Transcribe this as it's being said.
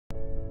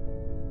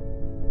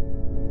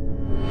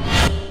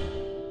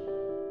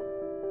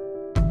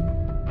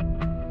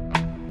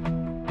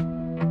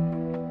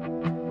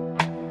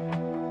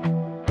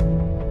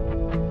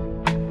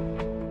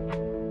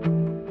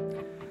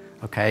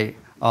Okay,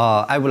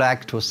 I would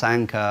like to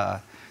thank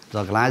the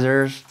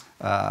organizers,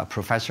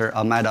 Professor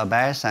Ahmed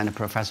Abbas and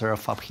Professor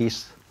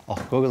Frobenius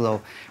of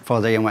Google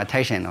for the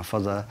invitation, for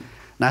the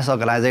nice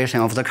organization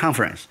of the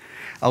conference.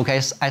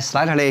 Okay, I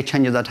slightly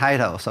changed the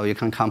title, so you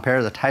can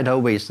compare the title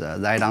with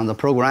that on the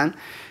program.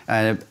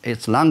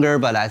 It's longer,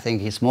 but I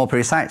think it's more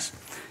precise.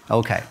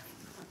 Okay,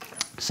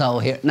 so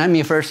here, let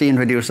me first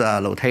introduce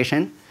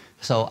notation.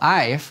 So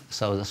IHES,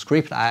 so the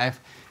script IHES,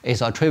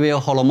 is a trivial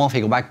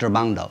holomorphic vector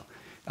bundle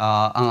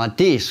on a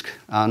disk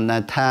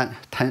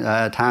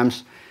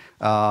times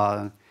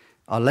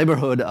a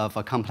neighborhood of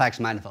a complex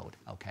manifold.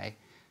 Okay,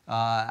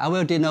 I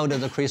will denote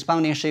the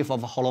corresponding sheaf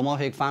of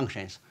holomorphic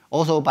functions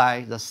also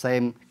by the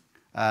same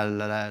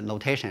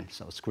notation.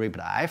 So script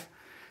IHES.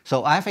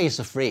 So F is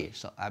free.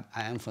 So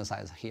I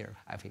emphasize here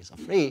F is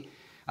free.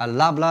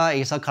 Labla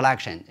is a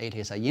collection. It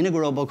is an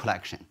integrable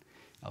collection.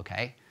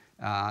 Okay,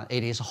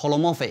 it is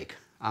holomorphic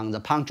on the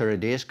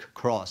punctured disk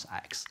cross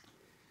X.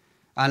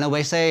 And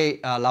we say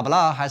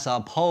Labla has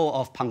a pole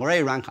of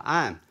Poincare rank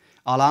M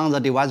along the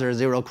divisor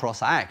 0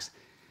 cross X.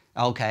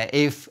 Okay,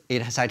 if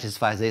it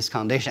satisfies this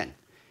condition.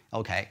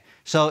 Okay,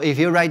 so if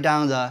you write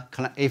down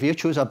if you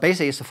choose a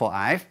basis for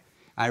F,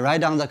 I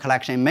write down the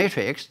collection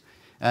matrix,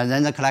 and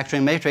then the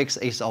collection matrix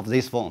is of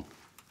this form.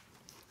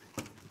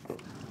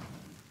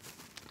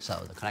 So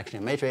the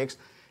collection matrix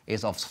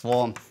is of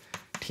form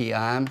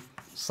Tm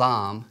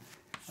sum,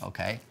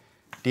 okay,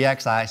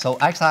 dxi. So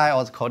xi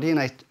or the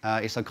coordinate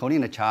is a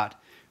coordinate chart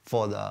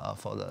for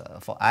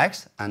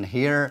x, and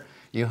here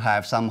you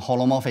have some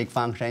holomorphic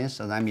functions.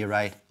 So let me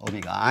write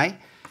omega I,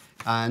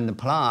 and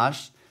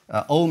plus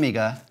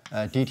omega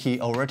dt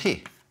over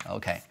t.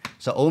 Okay,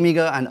 so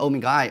omega and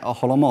omega I are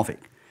holomorphic.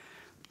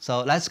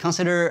 So let's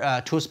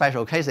consider two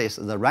special cases: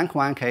 the rank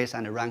 1 case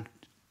and the rank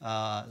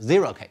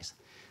 0 case.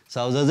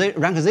 So the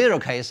rank 0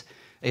 case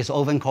is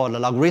often called the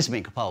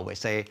logarithmic pole. We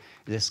say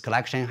this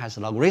collection has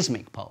a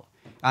logarithmic pole.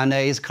 And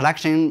its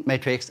collection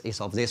matrix is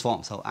of this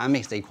form. So M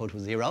is equal to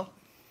 0.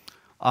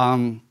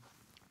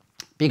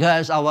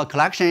 Because our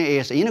collection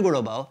is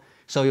integrable,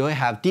 so you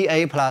have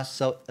dA plus,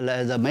 so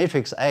the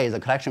matrix A, the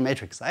collection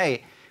matrix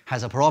A,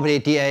 has a property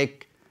dA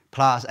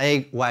plus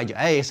A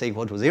yj is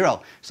equal to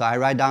 0. So I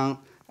write down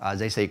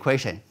this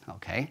equation.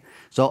 Okay.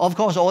 So of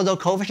course, all the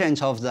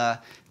coefficients of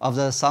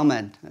the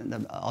summand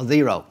are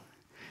 0.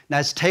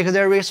 Let's take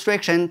the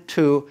restriction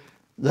to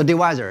the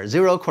divisor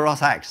 0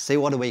 cross X. See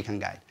what we can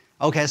get.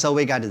 Okay, so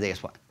we got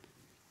this one.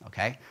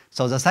 Okay,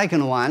 so the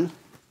second one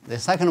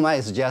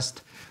is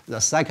just the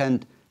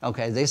second.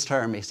 Okay, this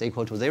term is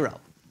equal to 0.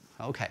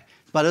 Okay,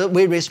 but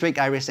we restrict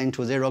everything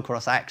to 0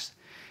 cross X.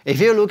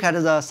 If you look at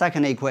the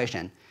second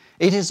equation,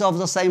 it is of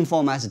the same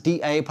form as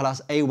dA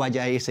plus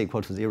AYJ is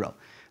equal to 0.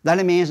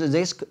 That means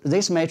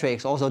this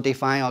matrix also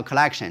defines a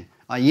collection,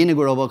 an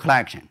integrable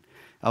collection.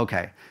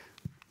 Okay.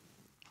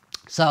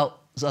 So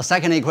the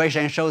second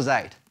equation shows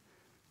that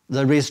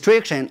the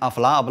restriction of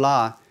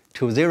Labla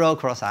to 0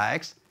 cross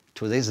X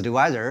to this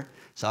divisor,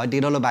 so I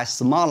denote by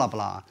small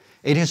Labla,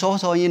 it is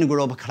also an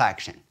integrable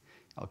collection.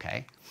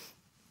 Okay.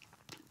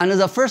 And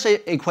the first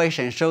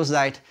equation shows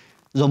that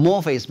the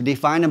morphism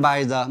defined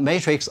by the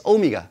matrix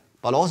omega,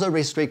 but also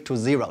restrict to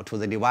 0 to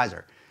the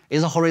divisor,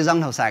 is a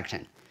horizontal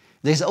section.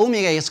 This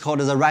omega is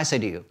called the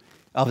residue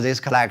of this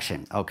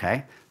collection.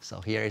 Okay.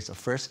 So here is the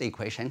first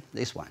equation,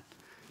 this one.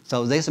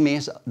 So this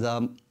means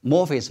the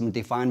morphism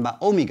defined by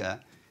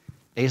omega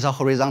is a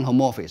horizontal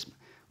morphism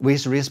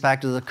with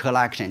respect to the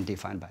collection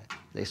defined by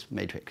this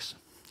matrix.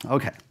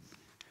 Okay.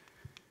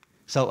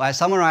 So I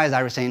summarize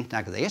everything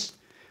like this.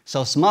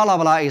 So small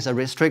Labla is a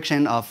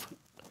restriction of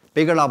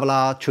bigger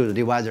Labla to the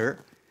divisor.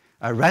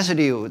 A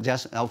residue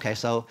just, okay,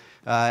 so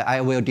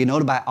I will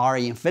denote by R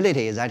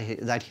infinity, that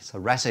is a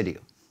residue.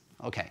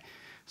 Okay.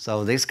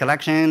 So this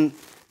collection,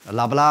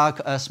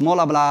 Labla, small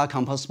Labla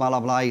composed small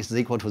Labla is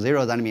equal to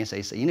 0. That means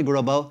it's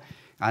integrable.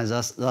 And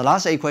the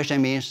last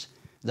equation means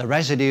the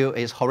residue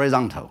is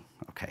horizontal.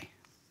 Okay.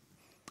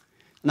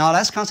 Now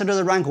let's consider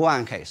the rank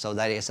 1 case. So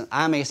that is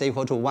M is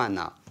equal to 1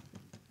 now.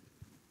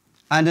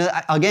 And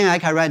again, I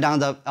can write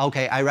down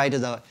I write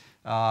the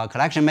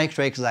collection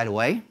matrix that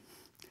way.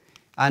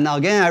 And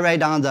again, I write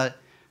down the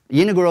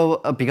integral,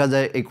 because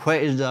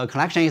the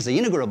collection is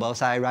integrable,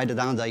 so I write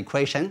down the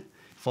equation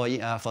for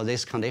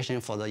this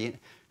condition for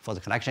the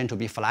collection to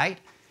be flat.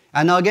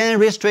 And again,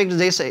 restrict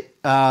this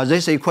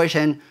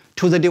equation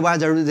to the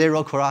divisor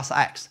 0 cross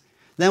X.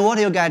 Then what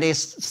you get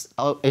is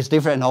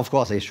different. Of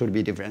course, it should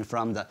be different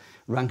from the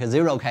rank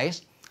 0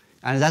 case.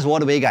 And that's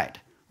what we get.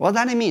 What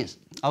that means?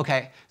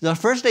 Okay, the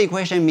first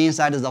equation means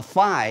that the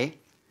phi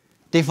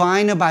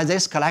defined by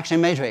this collection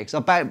matrix,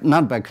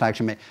 not by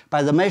collection matrix,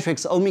 by the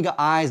matrix omega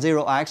I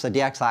 0x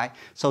dxi.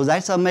 So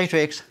that's a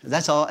matrix,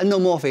 that's an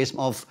endomorphism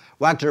of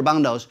vector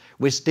bundles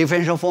with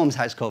differential form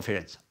size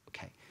coefficients.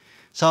 Okay,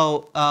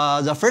 so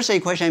the first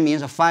equation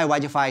means phi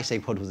yj phi is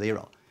equal to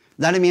 0.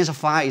 That means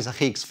phi is a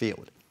Higgs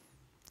field.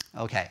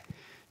 Okay,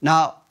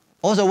 now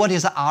also what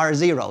is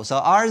R0? So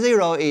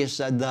R0 is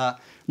the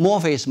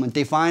morphism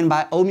defined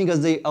by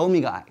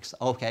omega x,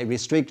 okay,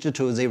 restricted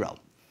to 0.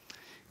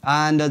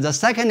 And the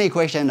second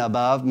equation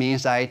above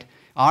means that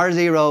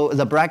R0,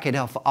 the bracket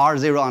of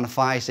R0 and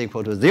phi is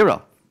equal to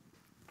 0.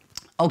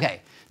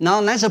 Okay, now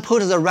let's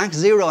put the rank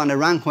 0 and the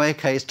rank 1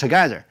 case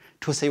together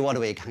to see what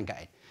we can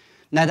get.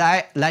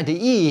 Let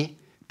E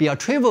be a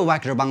trivial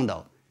vector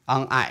bundle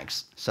on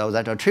X. So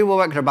that's a trivial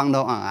vector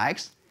bundle on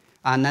X.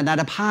 And then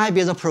let pi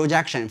be the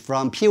projection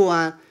from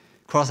P1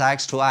 cross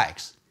X to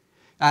X.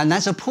 And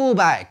let's pull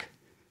back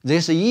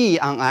this E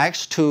on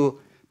X to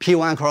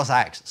P1 cross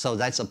X. So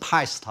that's a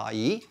pi star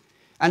E.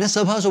 And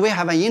suppose we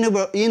have an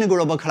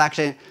integrable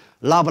collection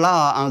blah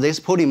blah on this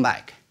pulling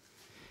back.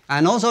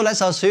 And also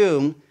let's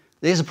assume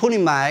this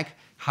pulling back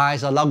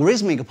has a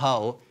logarithmic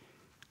pole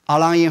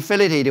along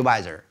infinity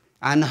divisor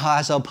and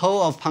has a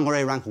pole of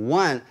Poincare rank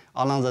 1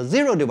 along the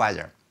 0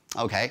 divisor.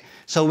 Okay,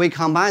 so we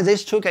combine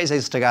these two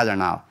cases together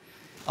now.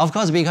 Of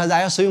course, because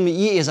I assume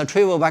E is a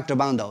trivial vector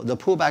bundle, the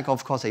pullback,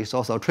 of course, is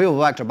also a trivial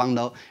vector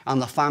bundle on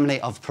the family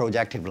of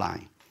projective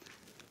line.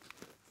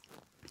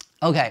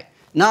 Okay,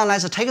 now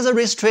let's take the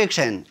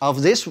restriction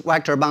of this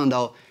vector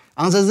bundle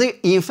on the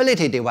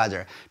infinity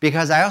divisor,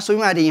 because I assume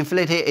that the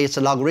infinity is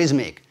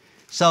logarithmic.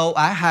 So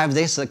I have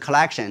this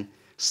collection,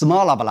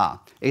 small blah.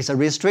 It's a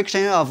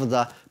restriction of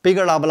the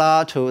bigger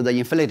blah to the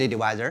infinity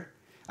divisor.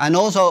 And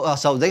also,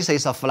 so this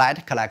is a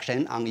flat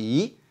collection on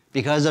E,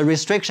 because the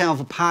restriction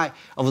of pi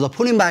of the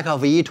pulling back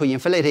of E to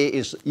infinity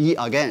is E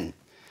again.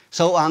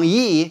 So on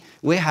E,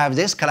 we have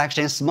this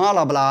collection,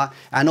 small blah,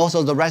 and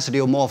also the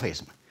residual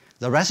morphism.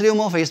 The residual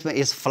morphism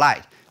is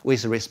flat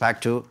with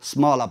respect to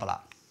small blah.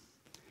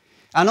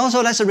 And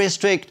also let's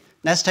take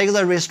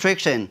the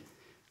restriction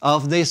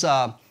of this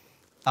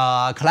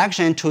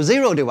collection to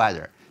 0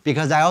 divisor,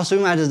 because I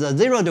assume that the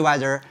 0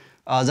 divisor,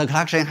 the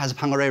collection has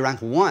Poincare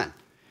rank 1.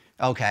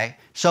 Okay,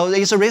 so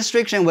this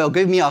restriction will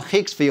give me a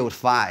Higgs field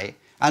phi,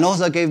 and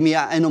also give me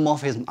an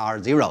endomorphism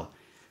R0.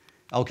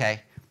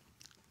 Okay,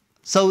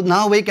 so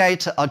now we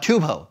get a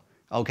tuple.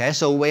 Okay,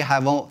 so we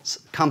have a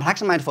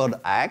complex manifold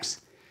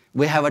X,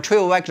 we have a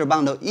trivial vector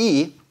bundle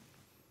E,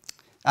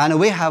 and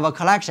we have a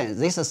collection.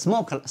 This is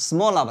small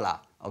blah.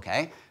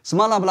 Okay,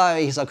 small blah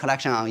is a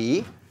collection on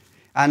E,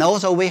 and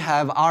also we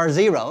have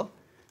R0.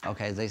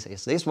 Okay, this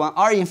is this one.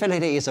 R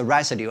infinity is a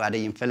residue at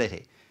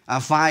infinity,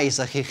 and phi is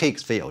a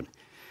Higgs field.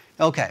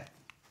 Okay,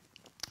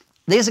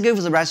 this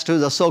gives rise to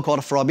the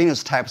so-called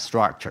Frobenius type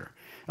structure.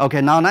 Okay,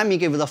 now let me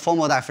give the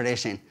formal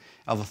definition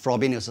of a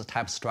Frobenius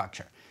type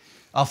structure.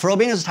 A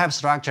Frobenius type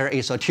structure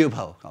is a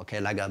tuple,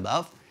 okay, like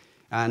above.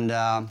 And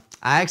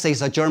X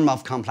is a germ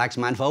of complex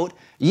manifold.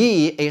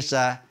 E is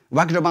a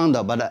vector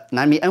bundle, but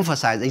let me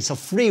emphasize it's a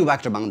free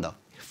vector bundle.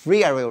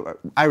 Free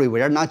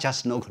everywhere, not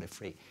just locally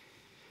free.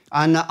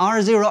 And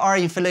R0, R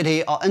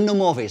infinity are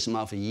endomorphism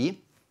of E.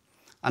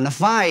 And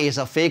phi is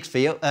a Higgs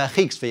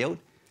field.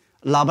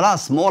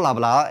 Small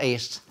blah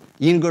is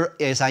an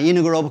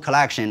integrable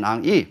collection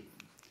on E.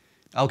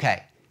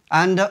 Okay,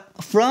 and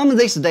from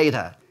this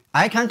data,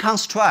 I can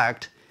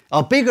construct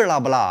a bigger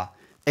blah.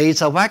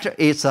 It's a vector.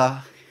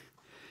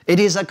 It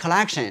is a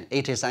collection.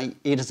 It is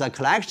a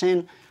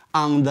collection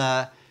on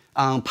the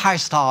pi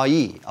star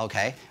E.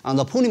 Okay, on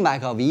the pulling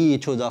back of E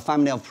to the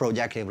family of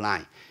projective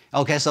line.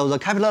 Okay, so the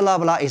capital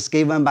blah is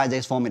given by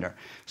this formula.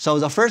 So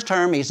the first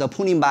term is a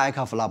pulling back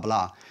of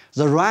blah.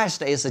 The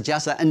rest is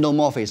just an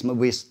endomorphism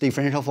with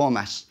differential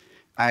formats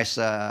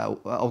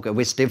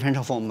with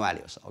differential form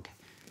values.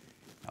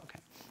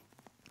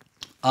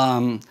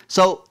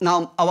 So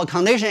now our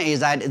condition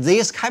is that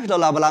this capital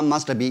blah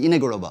must be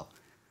integrable.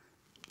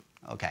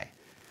 Okay.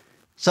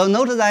 So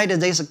note that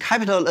this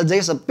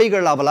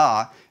bigger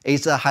blah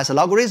has a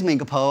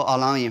logarithmic pole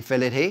along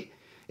infinity.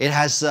 It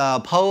has a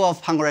pole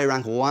of Poincare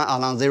rank 1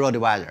 along 0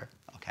 divisor.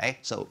 Okay.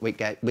 So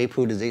we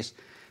put this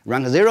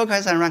rank 0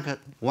 case and rank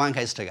 1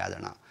 case together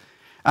now.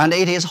 And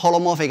it is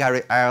holomorphic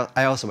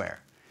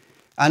elsewhere.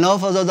 And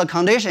also the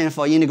condition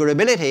for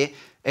integrability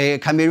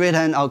can be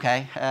written,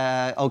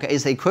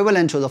 it's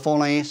equivalent to the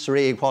following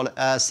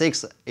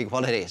 6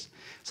 equalities.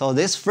 So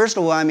this first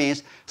one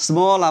means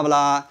small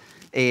blah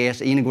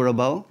is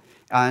integrable,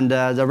 and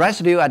the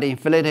residue at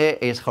infinity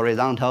is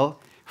horizontal.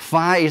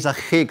 Phi is a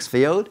Higgs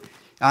field,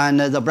 and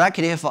the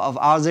bracket of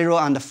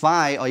R0 and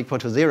phi are equal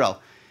to 0.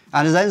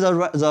 And then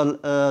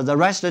the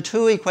rest of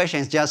 2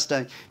 equations just,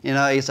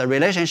 it's a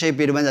relationship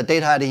between the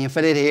data at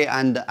infinity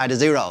and at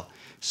 0.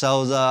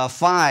 So the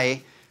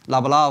phi,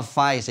 blah of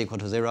phi is equal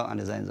to 0, and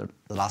then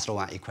the last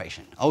one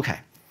equation. Okay.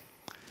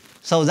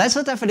 So that's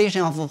the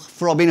definition of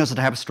Frobenius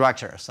type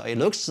structure. So it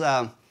looks,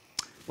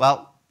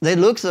 it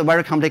looks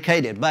very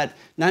complicated, but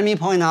let me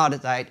point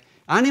out that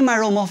any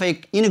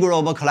meromorphic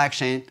integrable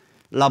collection,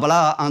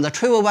 blah on the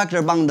trivial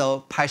vector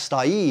bundle pi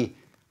star E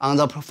on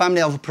the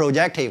family of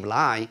projective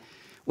line,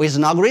 with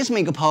an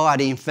logarithmic pole at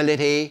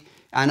infinity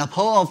and a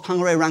pole of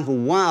Poincare rank 1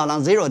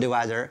 along 0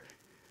 divisor,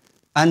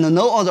 and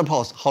no other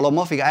poles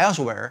holomorphic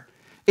elsewhere,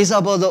 is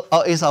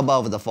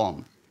above the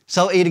form.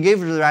 So it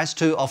gives rise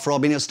to a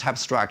Frobenius type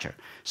structure.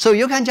 So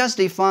you can just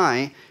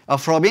define a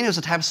Frobenius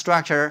type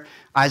structure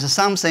as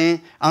something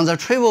on the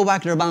trivial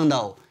vector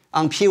bundle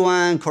on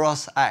P1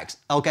 cross X.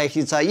 Okay,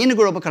 it's an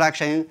integrable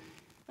collection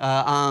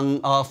on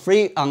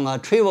a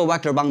trivial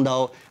vector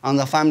bundle on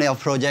the family of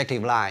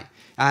projective line,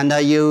 and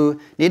you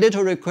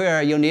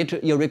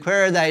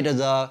require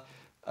that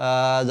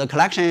the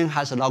collection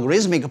has a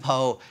logarithmic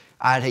pole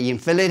at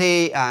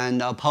infinity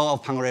and a pole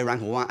of Poincare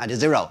rank 1 at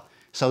 0.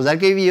 So that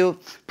gives you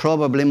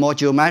probably more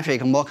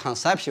geometric, more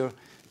conceptual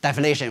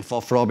definition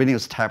for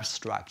Frobenius type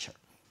structure.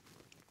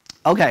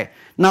 Okay,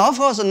 now of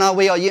course now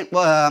we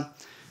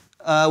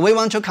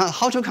want to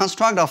how to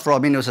construct a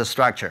Frobenius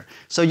structure.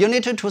 So you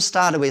need to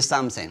start with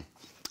something.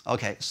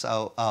 Okay,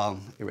 so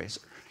eraser.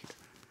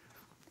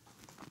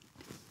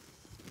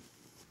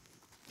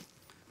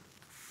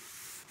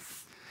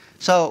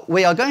 So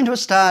we are going to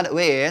start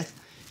with,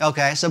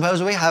 okay,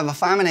 suppose we have a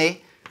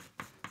family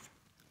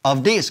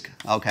of disk.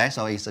 Okay,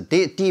 so it's a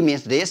D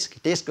means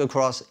disk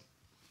across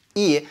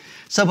E.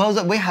 Suppose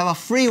that we have a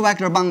free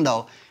vector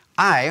bundle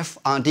F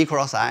on D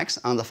cross X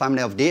on the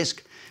family of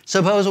disk.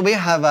 Suppose we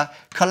have a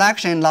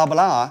collection blah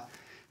blah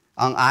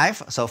on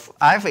F. So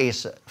F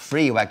is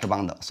free vector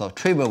bundle, so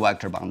trivial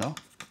vector bundle.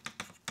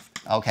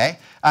 Okay,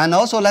 and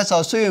also let's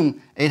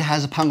assume it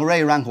has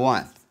Poincare rank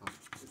 1.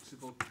 It's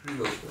about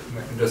trivial.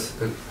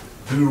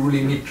 Do you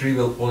really need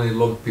trivial only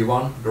log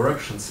P1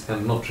 directions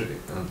and not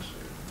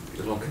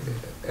log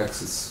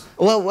axis?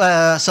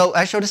 Well, so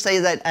I should say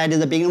that at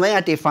the beginning when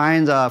I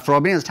define the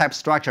Frobenius type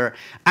structure,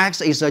 X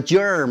is a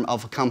germ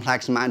of a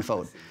complex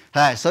manifold.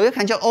 Right, so you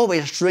can just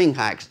always shrink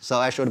X. So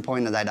I should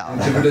point that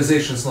out.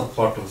 Generalization is not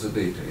part of the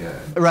data, yeah.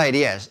 Right,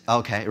 yes.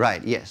 Okay,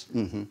 right, yes.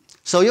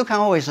 So you can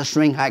always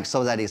shrink X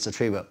so that it's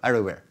trivial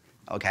everywhere.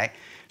 Okay.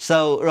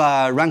 So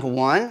rank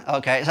 1,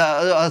 okay,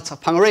 so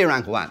Poincare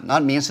rank 1,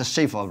 that means the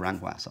shape of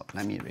rank 1. So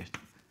let me read.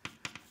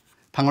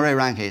 Poincare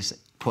rank is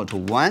equal to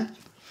 1.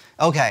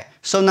 Okay,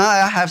 so now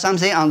I have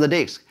something on the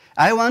disk.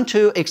 I want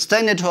to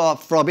extend it to a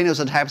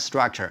Frobenius type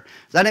structure.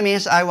 That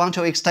means I want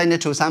to extend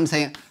it to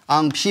something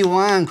on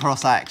P1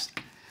 cross X.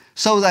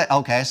 So that,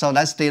 okay, so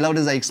let's denote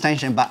the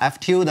extension by F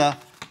tilde,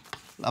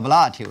 blah,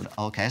 blah, tilde.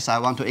 Okay, so I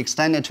want to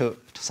extend it to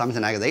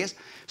something like this.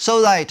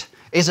 So that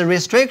it's a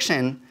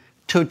restriction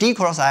to D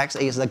cross X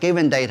is the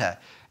given data.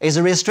 It's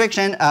a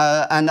restriction,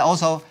 and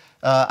also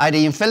at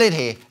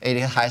infinity,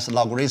 it has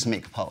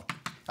logarithmic pole.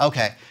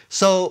 Okay,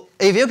 so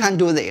if you can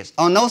do this,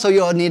 and also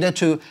you need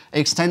to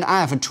extend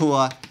F to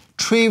a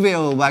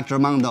trivial vector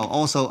bundle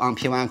also on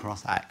P1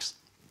 cross X.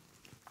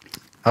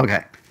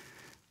 Okay,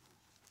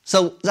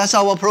 so that's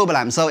our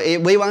problem. So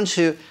if we want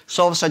to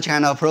solve such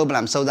kind of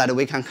problem so that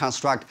we can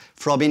construct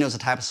Frobenius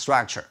type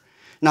structure.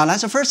 Now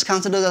let's first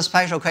consider the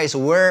special case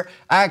where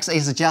X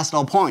is just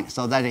a point.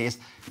 So that is,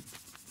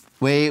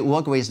 we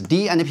work with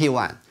D and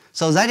P1.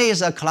 So that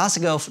is a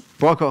classical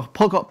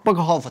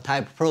Birkhoff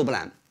type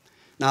problem.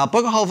 Now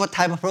Birkhoff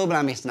type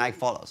problem is like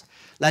follows.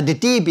 Let the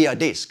D be a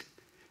disk.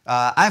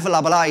 F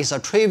blah blah is a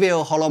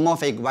trivial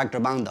holomorphic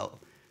vector bundle.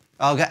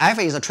 Okay, F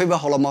is a trivial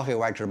holomorphic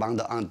vector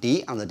bundle on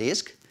D on the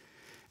disk.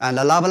 And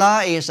the blah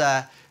blah is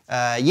a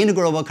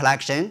integrable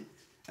collection.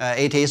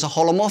 It is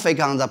holomorphic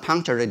on the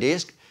punctured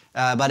disk.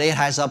 But it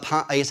has a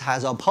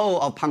pole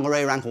of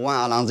Poincare rank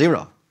 1 along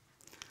 0.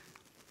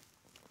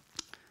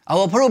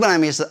 Our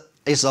problem is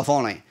the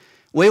following.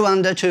 We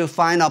want to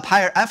find a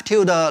pair F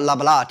tilde blah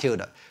blah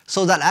tilde.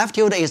 So that F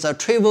tilde is a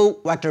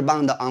trivial vector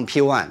bundle on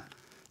P1.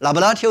 Blah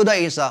blah tilde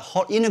is a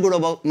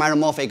integrable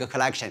meromorphic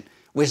collection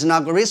with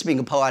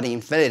logarithmic pole at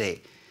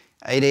infinity.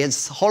 It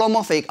is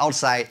holomorphic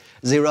outside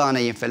 0 and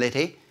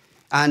infinity.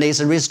 And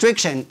its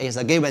restriction is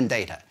a given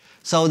data.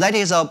 So that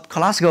is a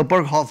classical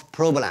Birkhoff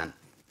problem.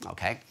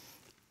 Okay.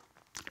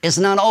 It's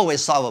not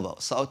always solvable.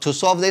 So to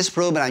solve this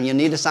problem, you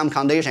need some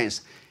conditions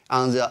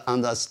on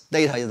the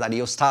data that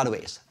you start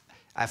with,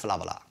 F blah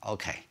blah.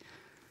 Okay.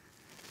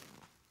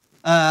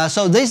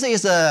 So this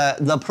is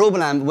the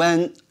problem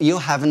when you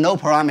have no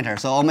parameter.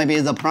 So or maybe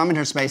the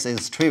parameter space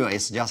is trivial.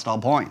 It's just a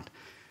point.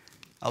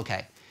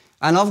 Okay.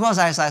 And of course,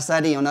 as I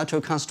said,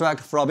 to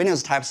construct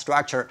Frobenius type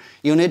structure,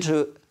 you need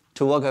to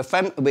work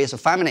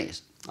with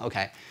families.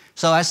 Okay.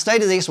 So I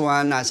stated this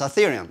one as a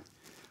theorem.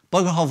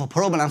 Birkhoff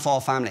problem for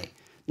a family.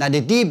 Now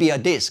the D be a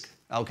disk.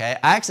 Okay,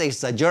 X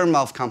is the germ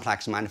of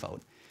complex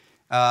manifold.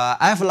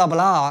 F blah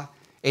blah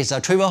is a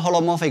trivial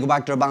holomorphic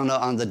vector bundle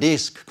on the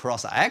disk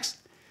cross X,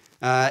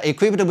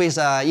 equipped with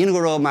an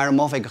integral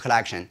meromorphic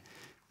collection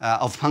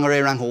of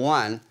Poincare rank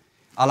 1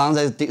 along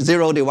the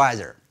 0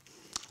 divisor.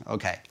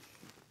 Okay.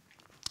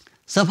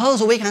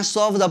 Suppose we can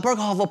solve the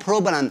Birkhoff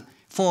problem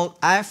for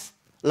F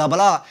blah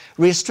blah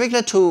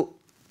restricted to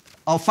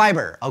a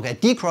fiber. Okay,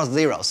 D cross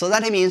 0. So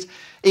that means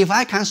if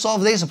I can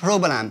solve this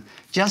problem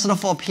just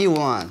for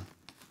P1,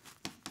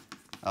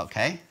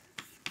 okay.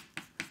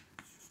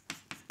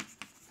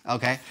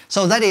 Okay,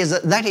 so that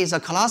is a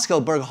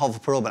classical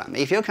Birkhoff problem.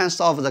 If you can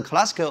solve the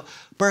classical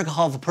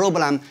Birkhoff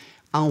problem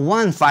on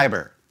one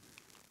fiber,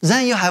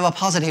 then you have a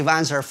positive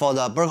answer for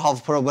the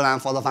Birkhoff problem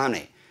for the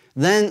family.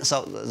 Then,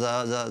 so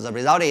the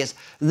result is,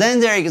 then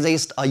there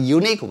exists a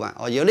unique one,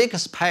 a unique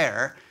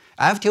pair,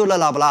 F tilde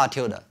blah blah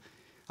tilde.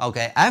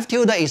 Okay, F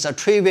tilde is a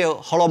trivial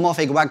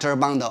holomorphic vector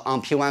bundle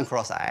on P1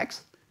 cross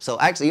X. So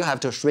X, you have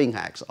to shrink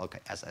X, okay,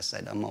 as I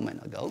said a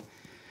moment ago.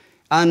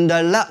 And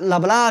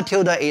Laplace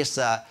tilde is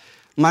a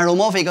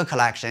meromorphic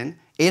collection.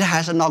 It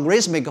has a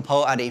logarithmic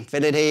pole at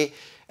infinity,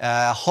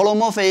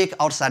 holomorphic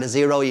outside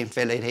 0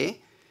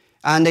 infinity,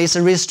 and its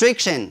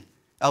restriction,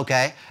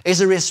 okay,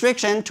 its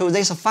restriction to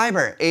this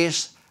fiber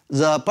is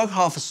the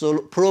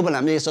Birkhoff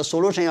problem, is the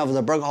solution of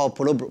the Birkhoff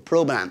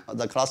problem,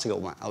 the classical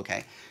one,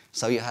 okay.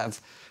 So you have,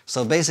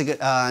 so basically,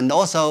 and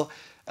also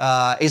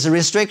its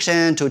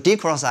restriction to D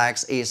cross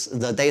X is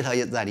the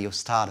data that you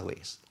start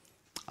with,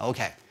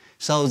 okay.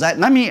 So that,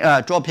 let me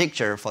draw a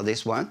picture for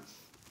this one.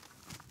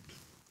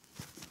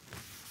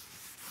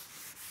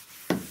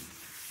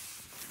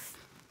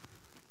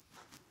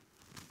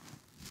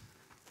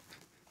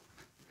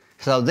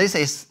 So this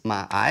is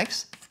my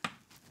X.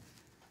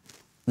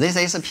 This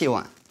is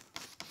P1.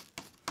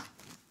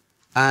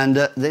 And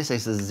this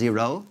is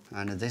 0,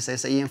 and this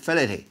is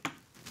infinity.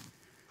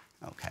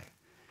 Okay.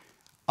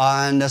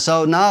 And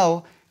so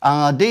now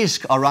on a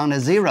disk around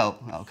 0,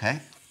 okay,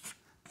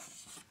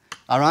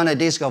 around a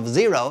disk of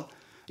 0,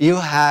 you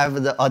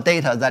have the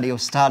data that you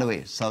start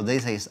with. So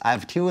this is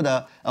F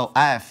tilde,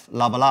 F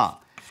Laplace.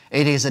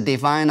 It is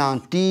defined on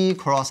D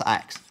cross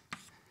X.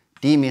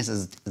 D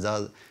means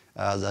the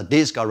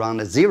disk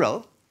around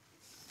 0.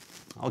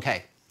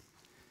 Okay.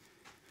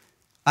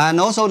 And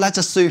also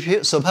let's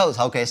suppose,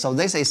 okay, so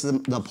this is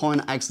the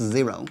point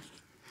x0.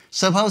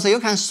 Suppose you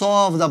can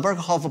solve the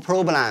Birkhoff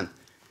problem,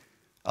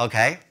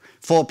 okay,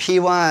 for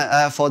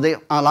P1, for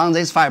along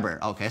this fiber,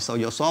 okay, so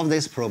you solve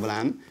this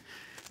problem,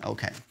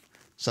 okay.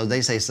 So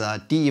this is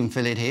D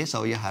infinity,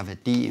 so you have a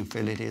D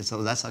infinity,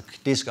 so that's a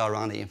disk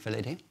around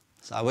infinity.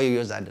 So I will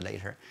use that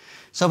later.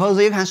 Suppose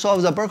you can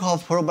solve the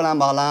Birkhoff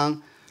problem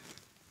along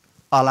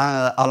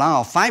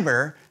a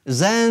fiber,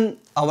 then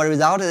our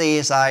result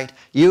is that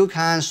you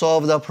can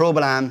solve the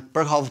problem,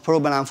 Birkhoff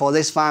problem for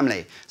this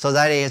family. So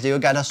that is, you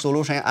get a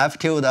solution F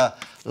tilde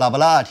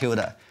Laplace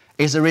tilde.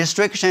 Its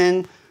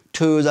restriction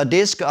to the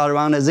disk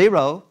around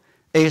 0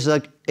 is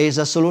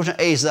a solution,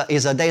 is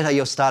the data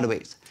you start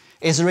with.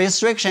 Its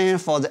restriction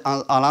for the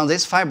along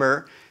this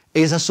fiber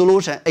is a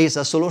solution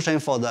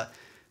for the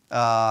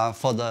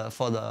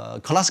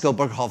classical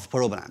Birkhoff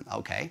problem.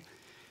 Okay,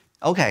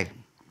 okay.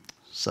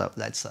 So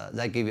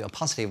that gives you a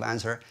positive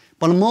answer.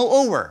 But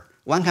moreover,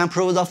 one can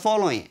prove the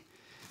following.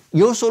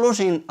 Your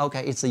solution,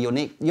 okay, it's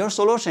unique. Your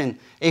solution,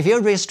 if you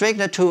restrict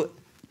it to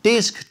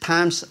disk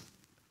times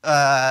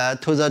to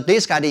the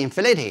disk at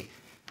infinity,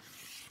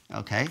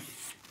 okay,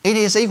 it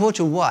is equal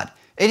to what?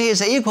 It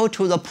is equal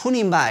to the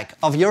pulling back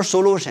of your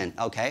solution,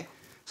 okay?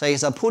 So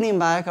it's a pulling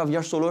back of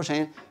your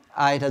solution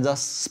at that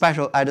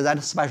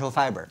special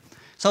fiber.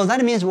 So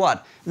that means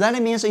what? That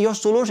means your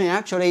solution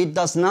actually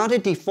does not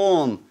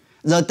deform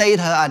the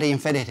data at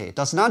infinity,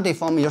 does not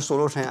deform your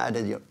solution at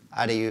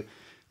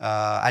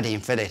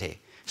infinity.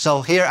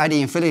 So here at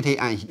infinity,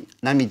 and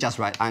let me just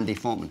write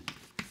undeformed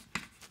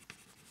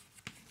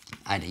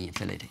at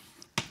infinity.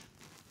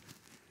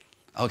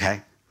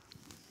 Okay.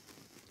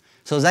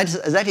 So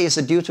that is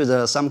due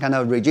to some kind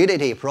of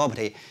rigidity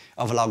property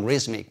of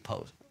logarithmic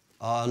poles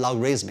or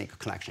logarithmic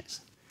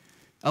collections.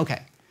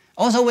 Okay.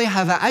 Also, we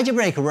have an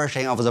algebraic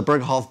version of the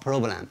Birkhoff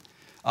problem.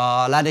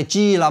 Let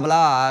G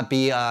Laplace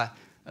be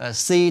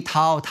C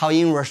tau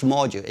inverse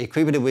module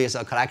equipped with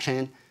a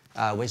collection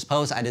with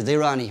poles at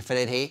 0 and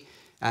infinity,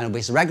 and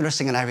with regular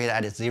singularity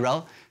at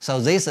 0. So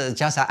this is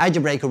just an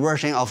algebraic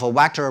version of a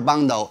vector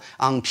bundle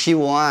on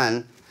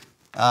P1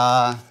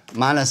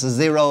 minus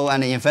 0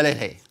 and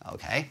infinity.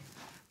 Okay.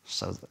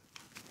 So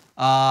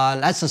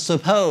let's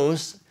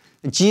suppose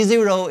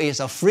G0 is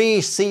a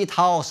free C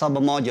tau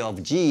submodule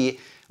of G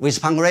with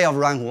Poincare of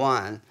rank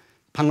 1,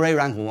 Poincare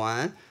rank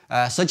 1,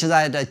 such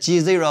that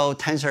G0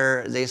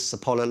 tensor, this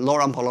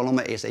Laurent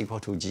polynomial is equal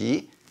to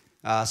G.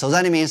 So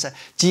that means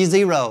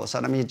G0, so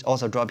let me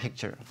also draw a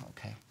picture,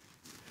 okay.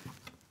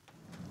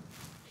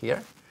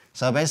 Here.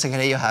 So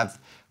basically you have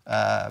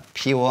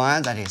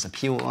P1, that is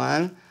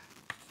P1,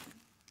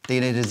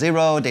 delete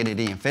 0,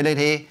 delete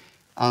infinity.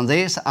 On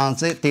this,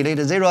 delete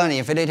 0 and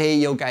infinity,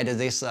 you get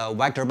this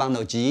vector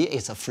bundle G.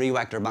 It's a free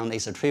vector bundle,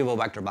 it's a trivial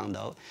vector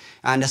bundle.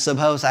 And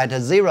suppose at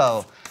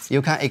 0,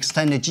 you can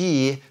extend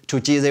G to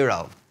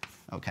G0.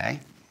 Okay,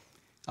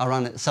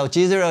 around, so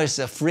G0 is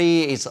a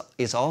free,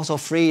 it's also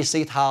free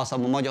C tau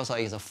submodule, so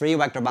it's a free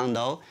vector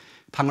bundle,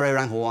 Poincare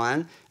rank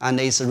 1, and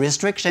its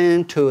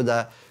restriction to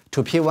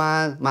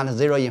P1 minus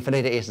 0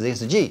 infinity is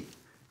this G.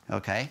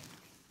 Okay.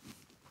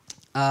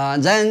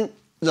 Then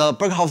the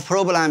Birkhoff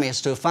problem is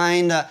to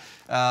find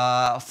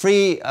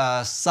free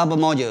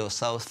submodule,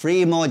 so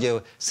free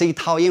module C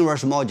tau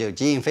inverse module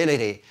G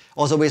infinity,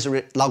 also with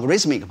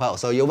logarithmic pole.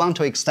 So you want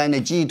to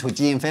extend G to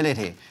G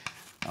infinity.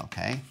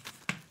 Okay.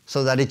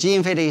 So that the G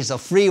infinity is a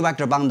free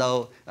vector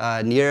bundle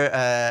near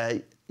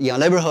in a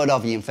neighborhood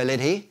of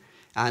infinity,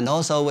 and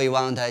also we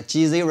want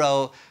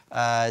G0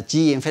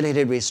 G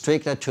infinity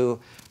restricted to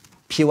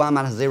P1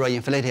 minus 0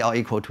 infinity or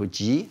equal to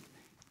G,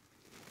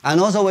 and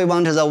also we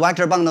want the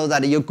vector bundle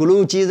that you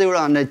glue G0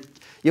 and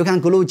you can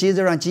glue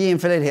G0 and G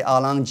infinity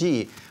along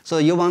G. So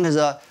you want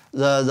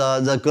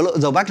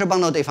the vector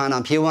bundle defined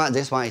on P1.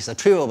 This one is a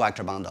trivial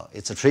vector bundle.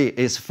 It's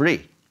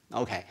free.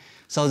 Okay,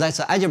 so that's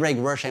the algebraic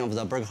version of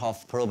the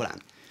Birkhoff problem.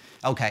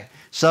 Okay,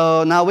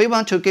 so now we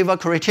want to give a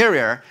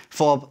criteria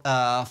for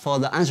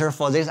the answer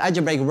for this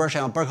algebraic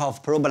version of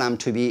Birkhoff problem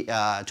to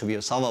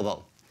be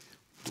solvable.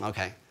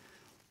 Okay.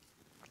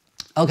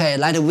 Okay,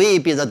 let V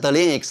be the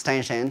Deligne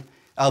extension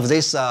of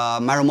this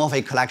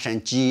meromorphic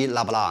collection G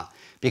Labla,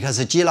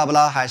 because G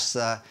Labla has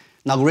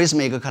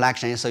logarithmic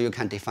collection, so you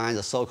can define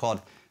the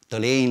so-called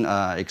Deligne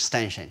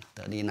extension,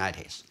 Deligne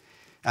lattice.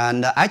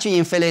 And H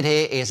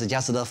infinity is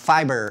just the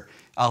fiber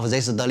of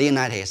this Deligne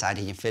lattice at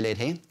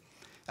infinity.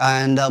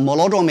 And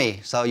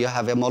monodromy, so you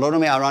have a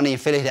monodromy around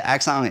infinity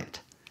X on it.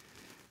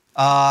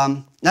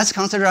 Let's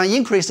consider an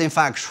increase in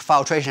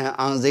filtration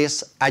on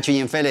this H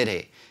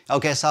infinity.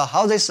 Okay, so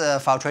how this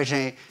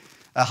filtration,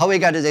 how we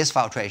get this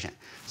filtration?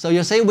 So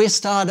you see we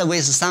start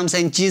with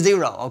something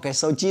G0. Okay,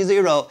 so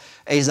G0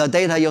 is the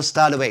data you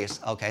start with.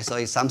 Okay, so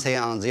it's something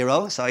on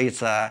 0. So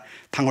it's a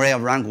Poincare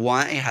of rank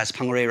 1. It has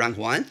Poincare rank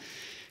 1.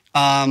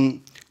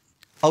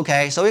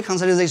 Okay, so we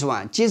consider this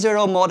one.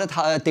 G0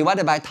 mod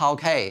divided by tau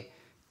k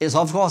is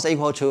of course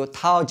equal to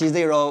tau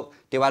G0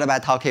 divided by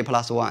tau k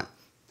plus 1.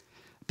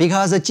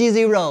 Because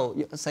G0,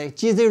 you say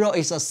G0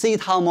 is a C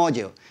tau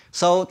module.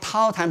 So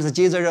tau times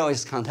G0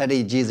 is contained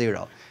in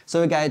G0.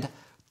 So we get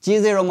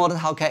G0 mod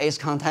tau k is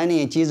contained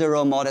in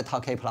G0 mod tau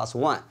k plus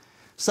 1.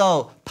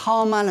 So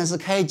tau minus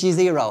k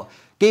G0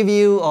 give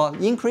you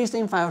an increase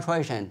in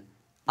filtration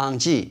on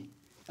G.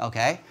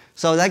 Okay?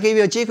 So that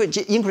gives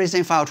you increase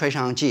in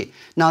filtration on G.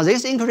 Now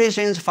this increase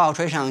in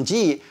filtration on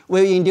G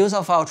will induce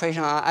a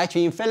filtration on H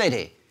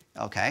infinity.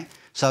 Okay?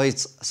 So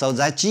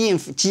that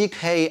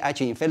GK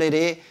H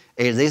infinity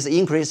is this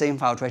increase in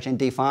filtration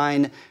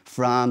defined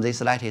from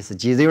this lattice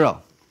G0.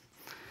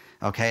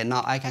 Okay,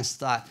 now I can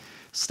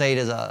state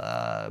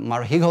the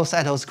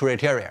Marhico-Sato's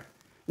criteria.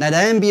 Let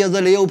M be the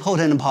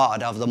nilpotent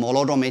part of the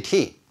monodromy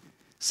T.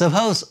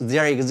 Suppose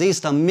there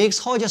exists a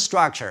mixed Hodge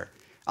structure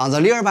on the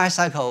nearby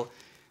cycle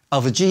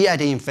of G at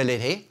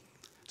infinity,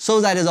 so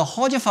that the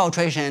Hodge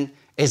filtration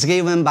is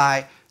given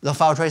by the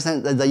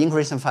filtration, the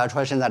increase in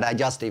filtration that I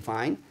just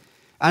defined,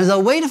 and the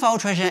weight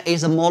filtration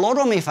is a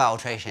monodromy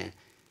filtration,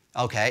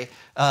 okay,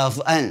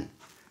 of N.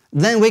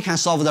 Then we can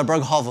solve the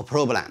Birkhoff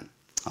problem.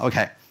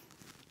 Okay.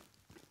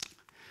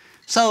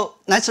 So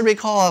let's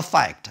recall a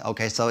fact.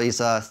 Okay, so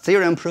it's a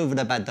theorem proved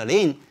by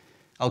Deligne.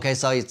 Okay,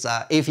 so it's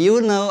if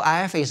you know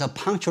F is a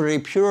punctually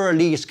pure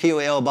least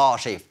QL ball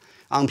shape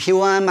on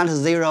P1 minus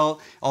 0,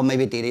 or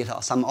maybe delete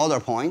some other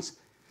points,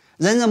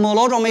 then the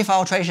monodromy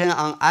filtration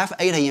on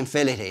F8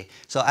 infinity.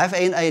 So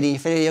F8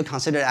 infinity you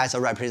consider as a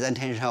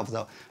representation of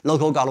the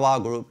local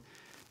Galois group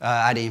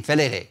at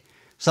infinity.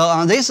 So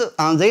on this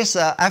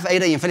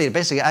F8 infinity,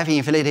 basically F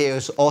infinity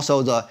is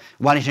also the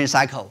vanishing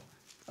cycle,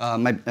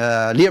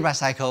 nearby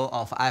cycle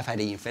of F at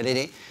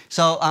infinity.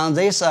 So on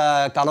this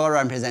Galois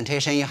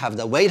representation, you have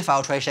the weight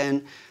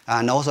filtration,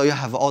 and also you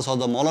have also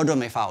the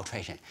monodromy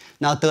filtration.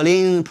 Now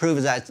Deligne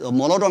proves that the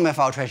monodromy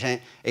filtration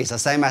is the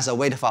same as the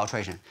weight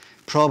filtration,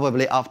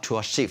 probably up to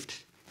a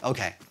shift.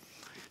 Okay.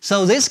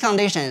 So this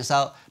condition,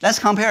 so let's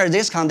compare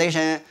this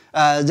condition,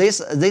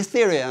 this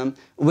theorem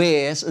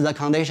with the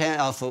condition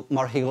of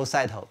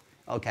Marhico-Saito.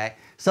 Okay.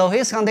 So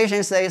his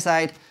condition says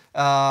that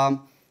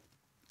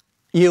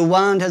you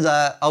want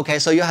the, okay,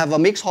 so you have a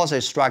mixed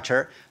Hodge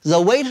structure.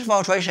 The weight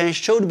filtration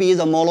should be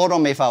the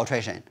monodromy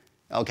filtration.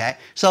 Okay.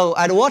 So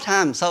at what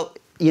time? So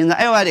in the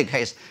ℓ-adic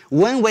case,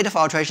 when weight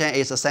filtration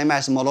is the same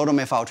as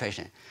monodromy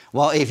filtration.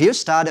 Well, if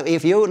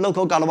your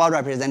local Galois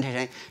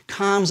representation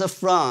comes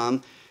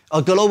from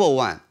a global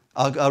one,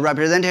 a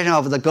representation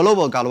of the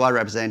global Galois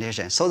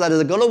representation, so that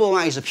the global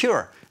one is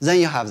pure, then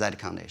you have that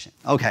condition.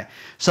 Okay,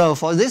 so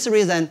for this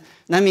reason,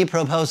 let me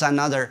propose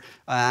another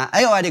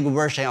ℓ-adic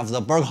version of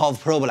the Birkhoff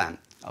problem.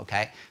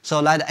 Okay, so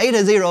let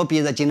ℓ0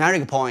 be the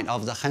generic point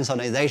of the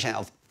Henselization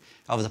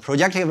of the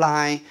projective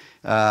line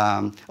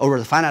over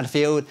the finite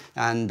field,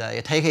 and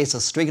take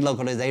its strict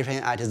localization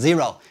at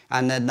 0,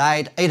 and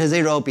let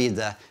ℓ0 be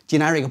the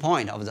generic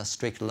point of the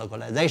strict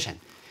localization.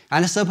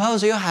 And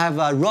suppose you have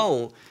a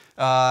rho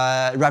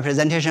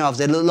representation of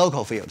the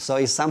local field. So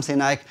it's something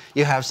like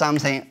you have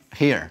something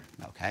here,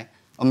 okay?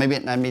 Or maybe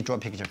let me draw a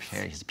picture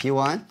here. It's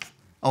P1.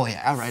 Oh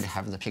yeah, I already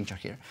have the picture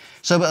here.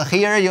 So but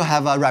here you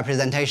have a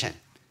representation,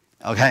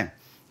 okay?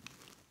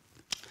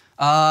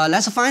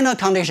 Let's find a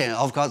condition,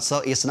 of course, so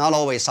it's not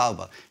always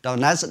solvable. So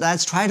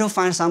let's try to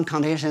find some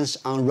conditions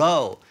on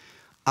rho.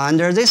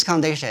 Under this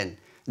condition,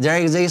 there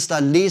exists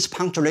a least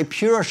punctually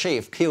pure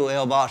shape,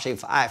 QL ball shape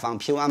F on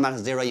P1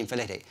 minus 0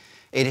 infinity.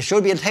 It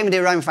should be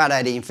limited ramified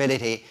at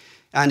infinity,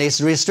 and its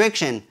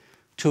restriction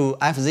to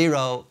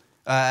F0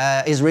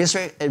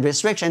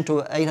 restriction to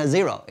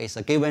ℓ0 is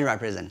a given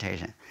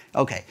representation.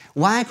 Okay,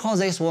 why call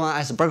this one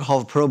as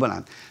Birkhoff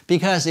problem?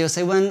 Because you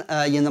see when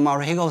in the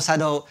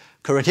Marhico-Saito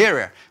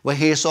criteria, when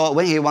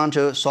he want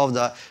to solve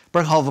the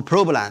Birkhoff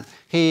problem,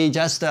 he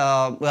just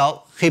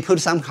he put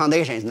some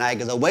conditions like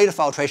the weight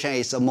filtration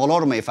is a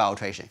monodromy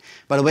filtration.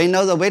 But we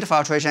know the weight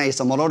filtration is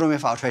a monodromy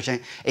filtration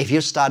if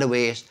you start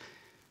with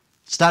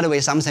start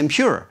with something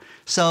pure.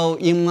 So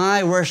in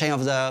my version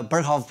of the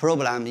Birkhoff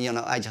problem,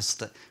 I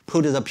just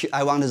put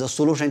I want the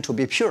solution to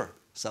be pure.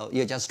 So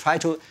you just try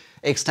to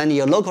extend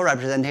your local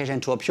representation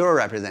to a pure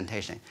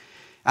representation.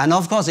 And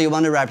of course, you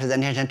want the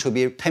representation to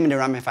be terminally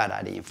ramified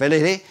at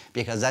infinity,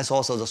 because that's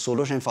also the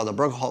solution for the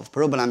Birkhoff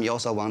problem. You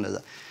also want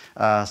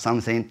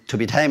something to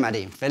be termed at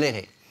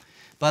infinity.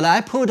 But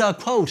I put a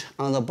quote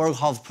on the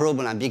Birkhoff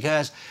problem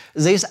because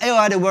this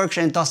L-adic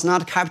version does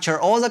not capture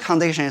all the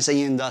conditions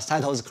in the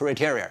Sato's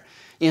criteria.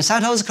 In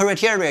Sato's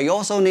criteria, you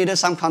also need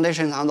some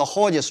conditions on the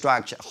Hodge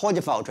structure,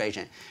 Hodge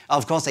filtration.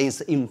 Of course, it's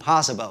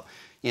impossible,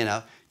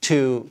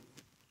 to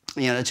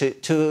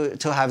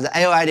have the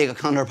L-adic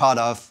counterpart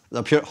of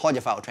the pure Hodge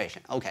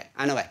filtration. Okay,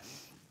 anyway.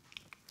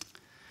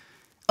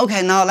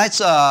 Okay, now let's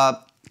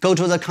go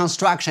to the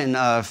construction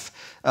of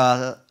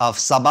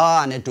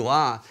Sabbah and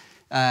Duan.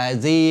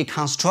 They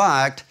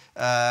construct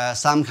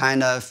some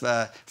kind of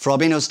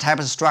Frobenius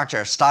type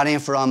structure starting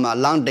from a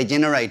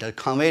non-degenerate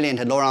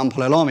convenient Laurent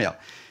polynomial.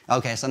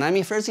 Okay, so let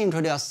me first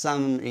introduce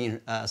some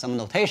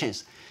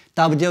notations.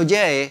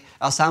 Wj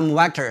are some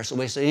vectors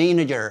with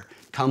integer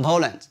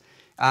components.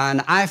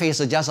 And f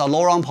is just a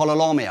Laurent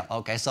polynomial.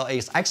 Okay, so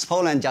its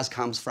exponent just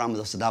comes from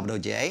this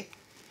Wj.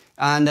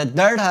 And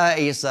delta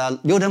is a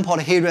Newton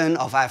polyhedron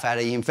of f at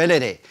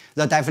infinity.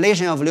 The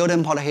definition of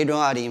Newton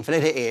polyhedron at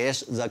infinity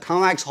is the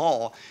convex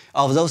hull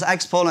of those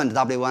exponents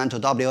w1 to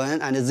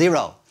wn and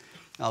 0.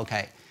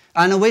 Okay.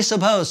 And we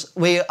suppose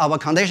our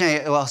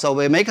condition, so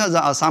we make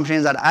the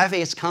assumption that f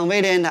is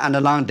convenient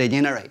and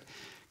non-degenerate.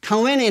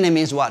 Convenient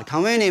means what?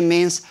 Convenient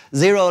means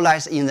 0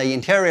 lies in the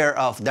interior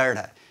of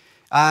delta.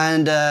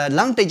 And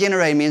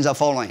non-degenerate means the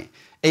following.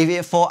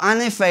 If for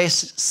any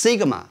phase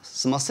sigma,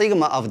 small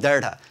sigma of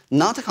delta,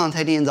 not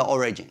containing the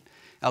origin,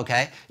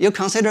 okay, you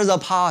consider the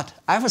part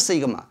f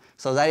sigma.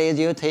 So that is,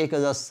 you take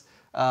those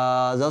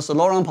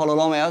Laurent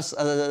polynomials,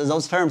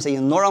 those terms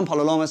in Laurent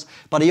polynomials,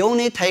 but you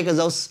only take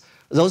those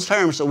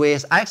terms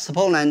with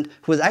exponent,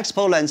 whose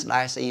exponent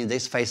lies in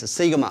this phase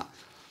sigma.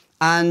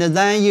 And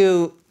then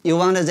you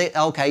want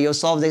to, okay, you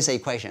solve this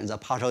equation, the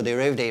partial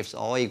derivatives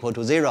all equal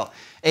to 0.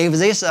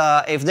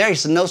 If there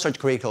is no such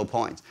critical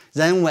point,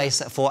 then we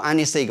say, for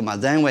any sigma,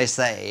 then we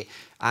say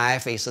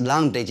f is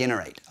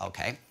non-degenerate,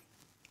 okay?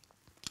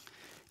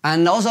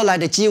 And also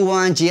let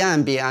G1,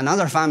 Gm be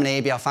another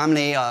family, be a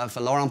family of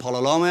Laurent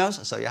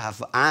polynomials. So you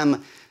have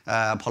M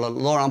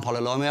Laurent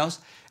polynomials.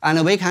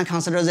 And we can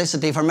consider this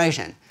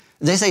deformation.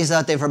 This is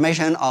a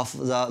deformation of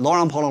the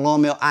Laurent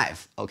polynomial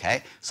f,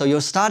 okay? So you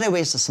start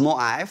with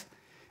small f,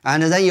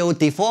 and then you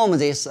deform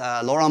these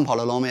Laurent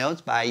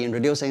polynomials by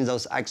introducing the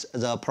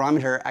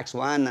parameter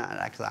x1 and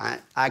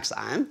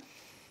xn.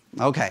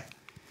 Okay.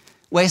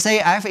 We say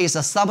f is a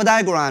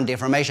subdiagram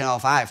deformation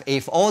of f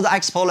if all the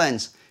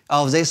exponents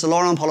of this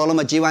Laurent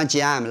polynomial G1,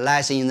 Gm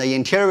lies in the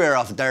interior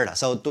of delta.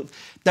 So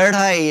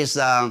delta is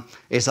a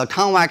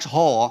convex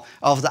hull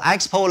of the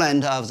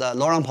exponent of the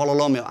Laurent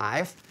polynomial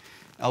f.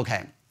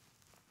 Okay.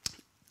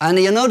 And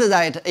you notice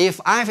that if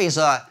f is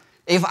a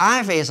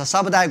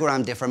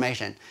subdiagram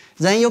deformation,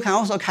 then you can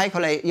also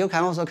calculate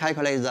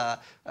the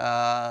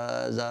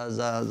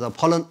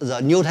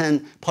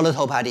Newton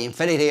polytope at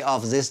infinity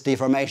of this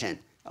deformation.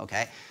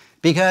 Okay,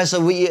 because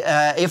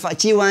if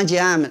G1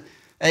 Gm,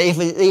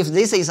 if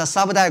this is a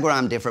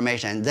subdiagram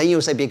deformation, then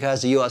you say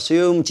because you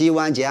assume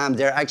G1 Gm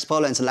their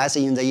exponents lies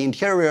in the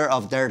interior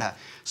of delta,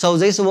 so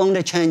this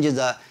won't change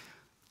the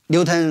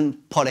Newton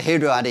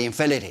polyhedron at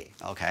infinity.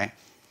 Okay.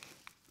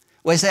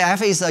 We say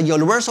f is a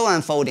universal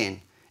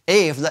unfolding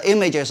if the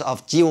images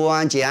of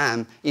G1,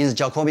 Gm is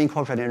Jacobian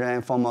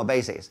quadratic form a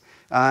basis.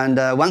 And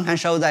one can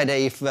show that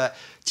if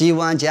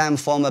G1, Gm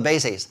form a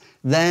basis,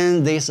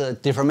 then this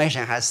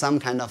deformation has some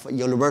kind of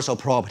universal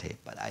property,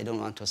 but I don't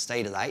want to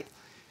state that.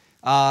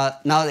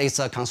 Now it's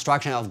a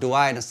construction of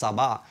Duan and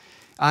Sabbah.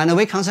 And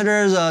we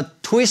consider the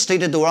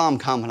twisted Duran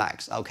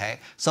complex, okay?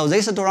 So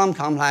this Duran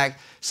complex,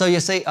 so you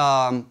see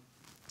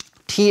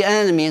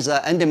Tn means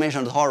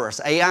n-dimensional torus.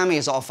 Am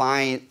is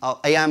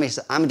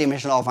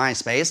m-dimensional affine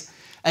space.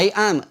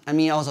 Am, I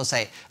mean also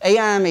say,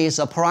 Am is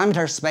a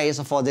parameter space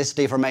for this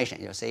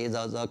deformation. You see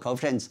the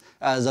coefficients,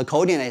 the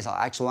coordinates are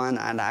x1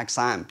 and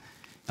xm.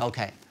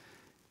 Okay.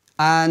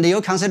 And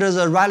you consider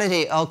the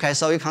relative, okay,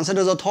 so you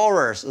consider the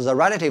torus, the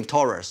relative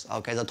torus.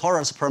 Okay, the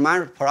torus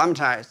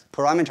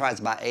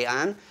parameterized by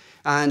Am,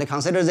 and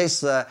consider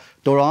this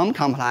Duran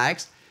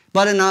complex.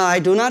 But now I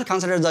do not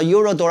consider the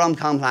Euro-Duran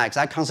complex.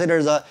 I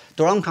consider the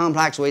Duran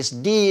complex with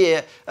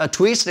d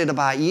twisted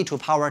by e to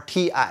power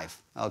tf.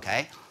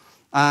 Okay,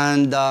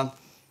 and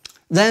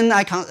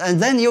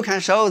then you can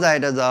show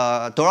that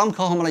the Duran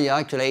cohomology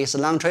actually is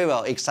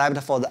non-trivial except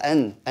for the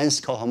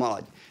nth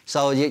cohomology.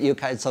 So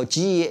so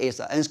G is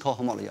the nth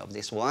cohomology of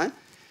this one.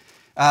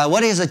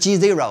 What is a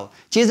G0?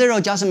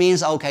 G0 just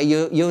means okay,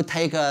 you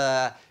take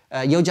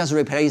you just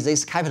replace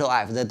this capital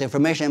F, the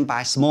deformation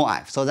by small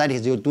f. So that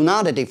is, you do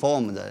not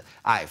deform the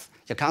f.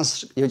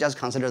 You just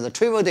consider the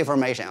trivial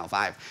deformation of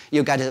f.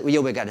 You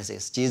will get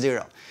this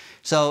G0.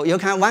 So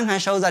one can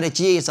show that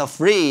G is a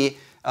free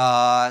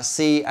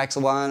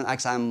Cx1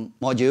 xm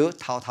module,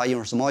 tau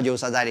inverse module,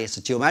 so that is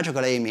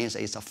geometrically means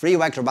it's a free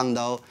vector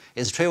bundle,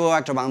 it's trivial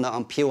vector bundle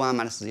on P1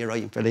 minus 0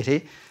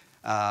 infinity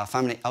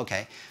family.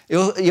 Okay,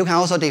 you can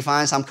also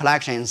define some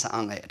collections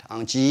on it,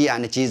 on G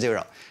and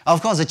G0.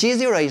 Of course,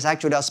 G0 is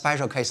actually a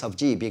special case of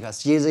G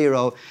because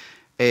G0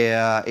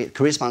 it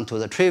corresponds to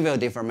the trivial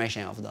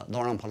deformation of the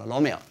Laurent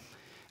polynomial.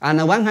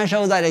 And one can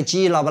show that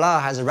G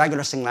Laplace has a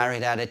regular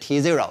singularity at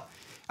T0.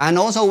 And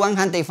also one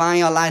can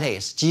define a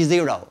lattice,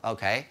 G0,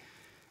 okay?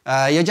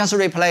 You just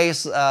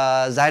replace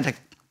that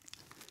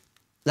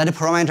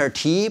parameter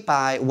T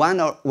by 1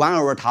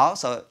 over tau,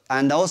 so,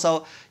 and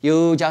also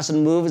you just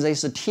move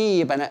this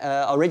T, but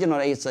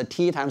originally it's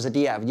T times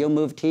df. You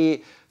move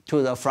T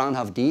to the front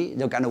of D,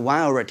 you get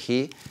 1 over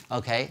T,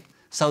 okay?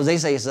 So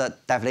this is the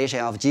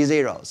definition of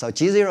G0. So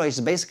G0 is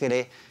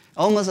basically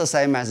almost the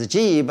same as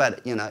G,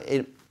 but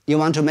you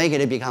want to make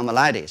it become a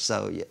lattice,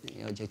 so you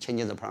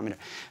change the parameter.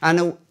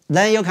 And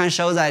then you can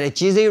show that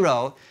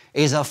G0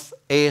 is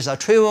a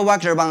trivial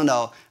vector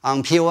bundle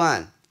on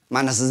P1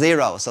 minus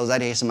 0, so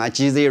that is my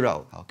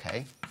G0,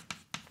 okay?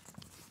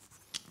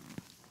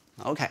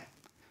 Okay,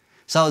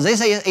 so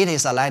it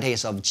is a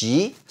lattice of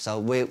G, so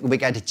we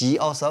get G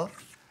also.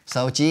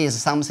 So G is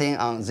something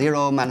on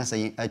 0 minus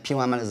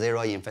P1 minus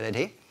 0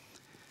 infinity.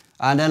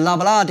 And then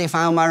Laplace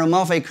define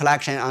meromorphic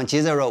collection on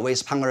G0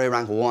 with boundary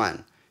rank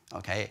 1,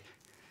 okay?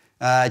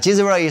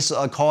 G0 is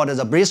called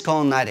the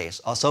Briscoe lattice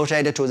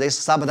associated to this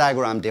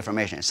subdiagram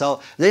deformation. So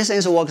this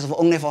is works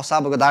only for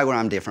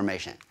subdiagram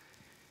deformation.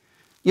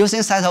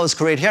 Using Saito's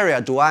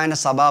criteria, Duan and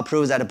Sabbah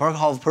prove that the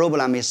Birkhoff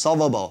problem is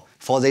solvable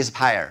for this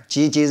pair,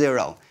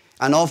 G0.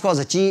 And of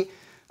course,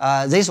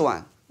 this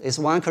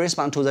one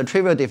corresponds to the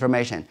trivial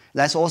deformation.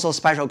 That's also a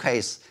special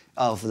case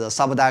of the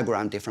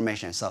subdiagram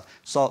deformation. So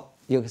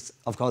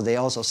of course, they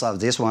also solve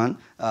this one.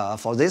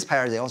 For this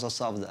pair, they also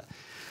solve the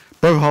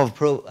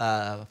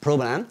Birkhoff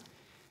problem.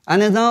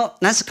 And now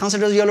let's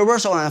consider the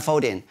universal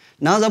unfolding.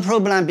 Now the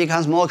problem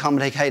becomes more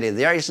complicated.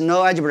 There is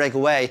no algebraic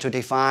way to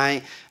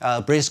define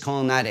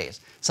Briscoe lattice.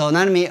 So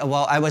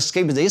I will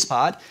skip this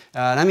part.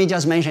 Let me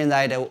just mention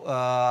that,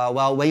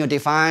 when you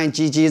define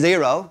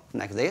G0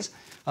 like this,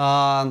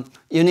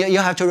 you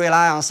have to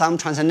rely on some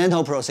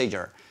transcendental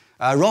procedure.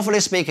 Roughly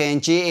speaking,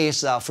 G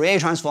is a Fourier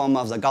transform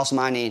of the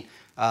Gauss-Manin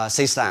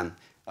system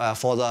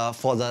for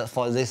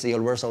this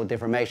universal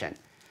deformation.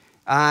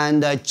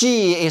 And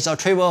G is a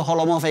trivial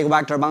holomorphic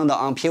vector bundle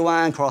on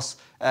P1 cross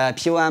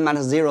P1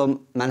 minus 0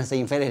 minus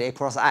infinity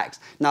cross X.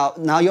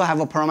 Now you have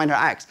a parameter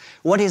X.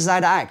 What is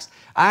that X?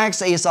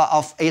 X is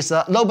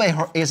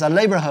a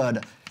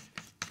neighborhood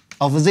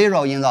of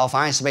 0 in the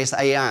affine space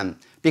AM.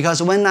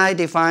 Because when I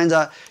define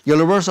the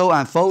universal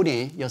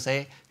unfolding, you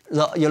see,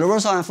 the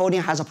universal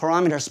unfolding has a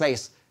parameter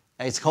space.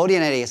 Its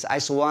coordinate is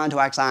x1 to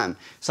xm.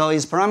 So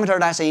it's parameter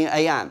that's in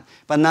AM.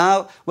 But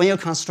now when you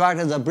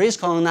construct the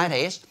Briscoe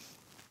lattice,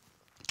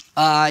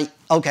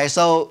 okay,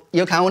 so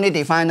you can only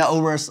define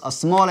over a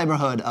small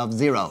neighborhood of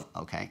 0,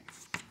 okay?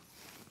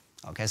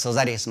 Okay, so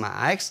that is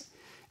my X.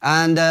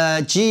 And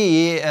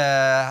G,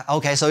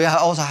 okay, so you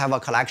also have a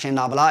collection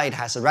Laplace. It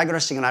has a regular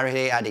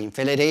singularity at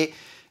infinity.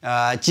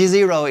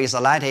 G0 is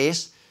a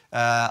lattice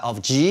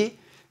of G.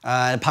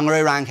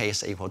 Boundary rank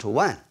is equal to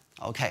 1,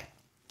 okay.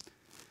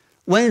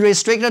 When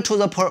restricted to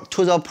the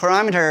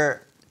parameter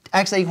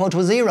X equal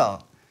to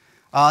 0,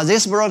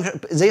 this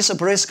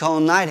Briscoe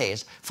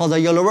lattice for the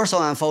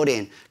universal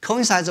unfolding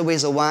coincides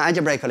with one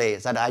algebraically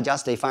that I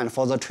just defined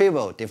for the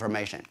trivial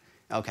deformation.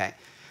 Okay,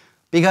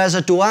 because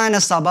Duan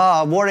and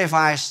Sabbah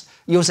verifies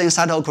using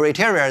Saito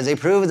criteria, they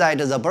prove that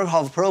the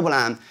Birkhoff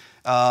problem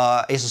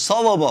is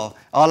solvable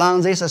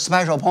along this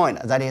special point,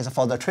 that is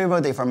for the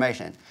trivial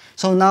deformation.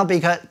 So now,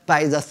 because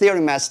by the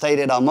theorem I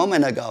stated a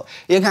moment ago,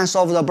 you can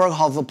solve the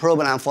Birkhoff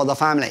problem for the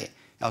family.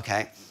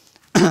 Okay,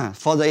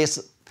 for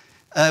this.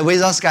 We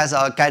just get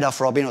a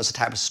Frobenius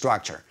type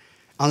structure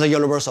on the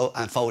universal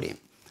unfolding.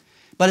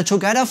 But to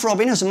get a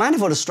Frobenius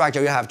manifold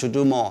structure, you have to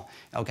do more.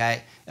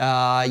 Okay,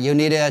 you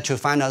need to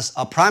find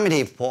a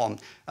primitive form,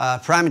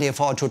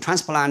 to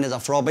transplant the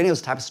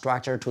Frobenius type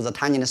structure to the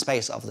tangent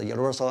space of the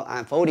universal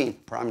unfolding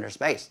parameter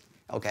space.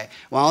 Okay,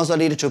 one also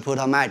need to put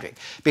a metric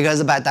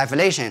because by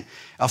definition,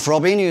 a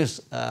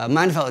Frobenius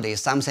manifold is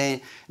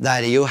something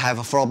that you have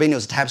a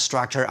Frobenius type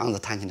structure on the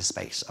tangent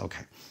space.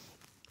 Okay.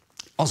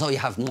 Also, you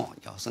have more.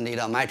 You also need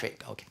a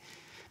metric. Okay.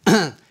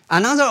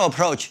 Another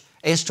approach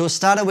is to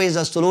start with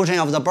the solution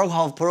of the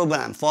Birkhoff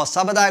problem for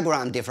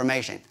subdiagram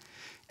deformation.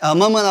 A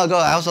moment ago,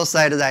 I also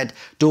said that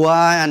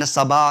Duan and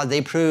Sabbah,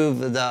 they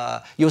prove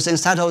using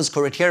Saito's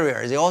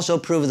criteria, they also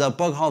prove the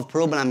Birkhoff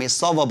problem is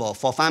solvable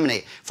for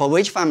family. For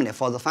which family?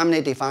 For the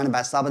family defined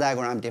by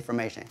subdiagram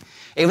deformation.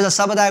 If the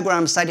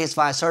subdiagram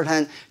satisfies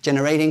certain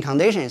generating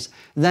conditions,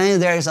 then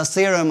there is a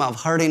theorem of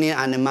Herdini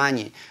and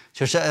Manin.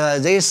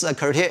 This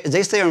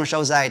theorem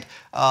shows that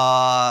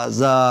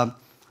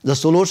the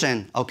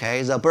solution,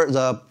 okay,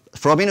 the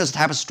Frobenius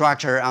type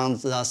structure on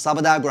the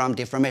subdiagram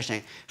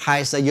deformation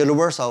has a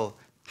universal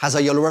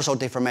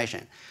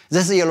deformation.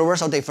 This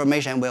universal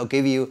deformation will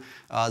give you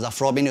the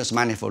Frobenius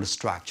manifold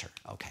structure.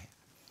 Okay.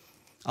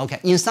 Okay,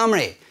 in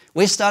summary,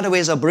 we start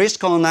with a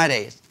Briscoe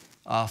lattice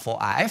for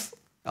F.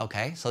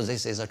 Okay, so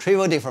this is a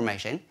trivial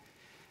deformation.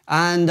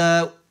 And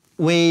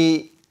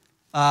okay,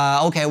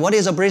 what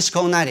is a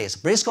Briscoe lattice?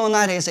 Briscoe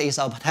lattice is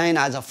obtained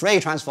as a Fourier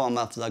transform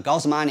of the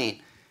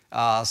Gauss-Money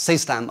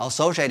system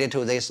associated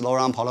to this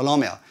Laurent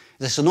polynomial.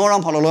 This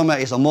Laurent polynomial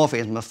is a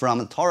morphism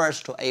from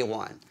torus to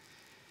A1.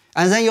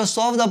 And then you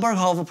solve the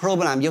Birkhoff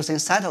problem using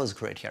Sato's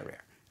criteria.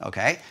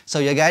 Okay, so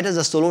you get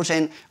the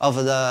solution of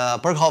the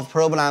Birkhoff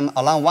problem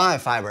along one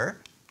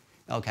fiber.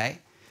 Okay,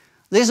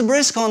 this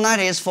Briscoe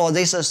lattice for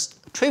this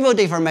trivial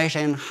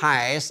deformation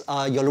has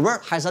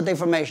a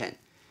deformation,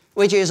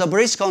 which is a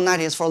Briscoe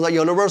lattice for the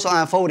universal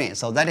unfolding.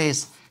 So that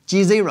is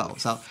G0.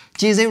 So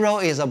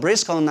G0 is a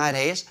Briscoe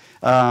lattice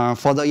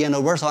for the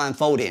universal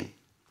unfolding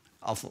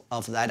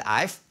of that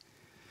F.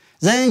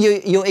 Then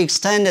you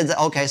extend it,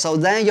 okay, so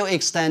then you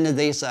extend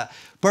this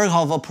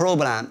Birkhoff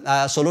problem,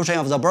 solution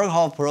of the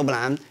Birkhoff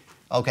problem,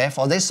 okay,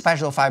 for this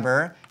special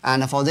fiber,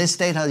 and for this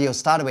data you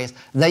start with,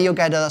 then you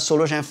get a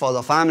solution for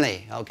the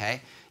family, okay.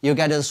 You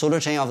get a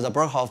solution of the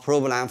Birkhoff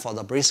problem for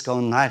the Briscoe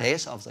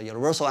lattice of the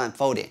universal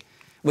unfolding.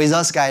 We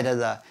thus get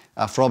the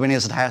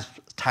Frobenius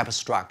type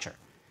structure.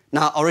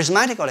 Now,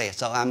 arithmetically,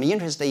 so I'm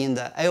interested in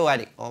the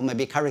ℓ-adic or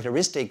maybe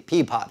characteristic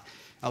P part,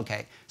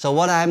 okay. So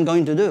what I'm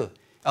going to do,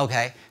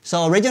 okay,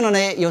 so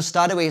originally you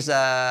start with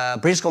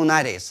Briscoe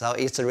lattice, so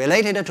it's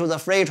related to the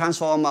Fourier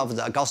transform of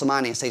the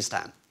Gauss-Money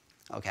system.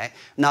 Okay,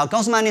 now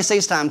Gauss-Money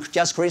system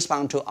just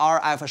corresponds to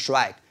RF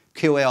Schreck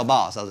QL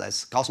bar, so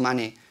that's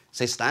Gauss-Money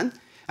system,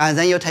 and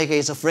then you take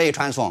its Fourier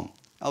transform.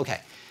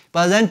 Okay,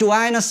 but then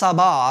Duane and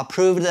Sabbah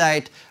proved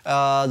that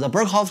the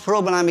Birkhoff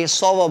problem is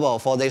solvable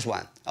for this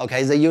one.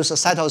 Okay, they use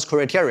Sato's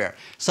criteria.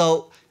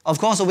 So of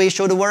course we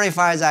should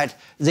verify that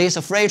this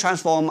Fourier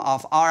transform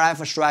of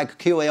RF Schreck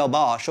QL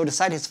bar should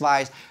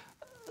satisfy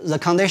the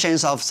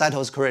conditions of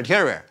Sato's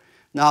criteria.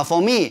 Now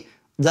for me,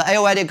 the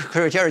ℓ-adic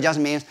criteria just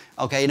means,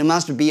 okay, it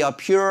must be a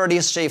purely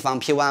straight from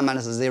P1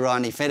 minus 0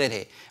 and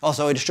infinity.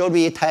 Also, it should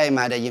be time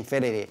at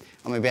infinity,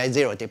 or maybe at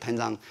 0,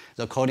 depends on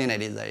the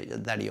coordinate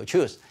that you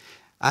choose.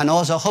 And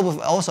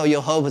also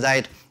you hope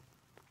that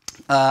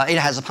it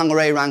has a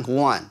Poincare rank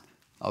 1.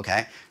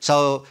 Okay,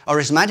 so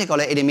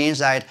arithmetically it means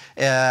that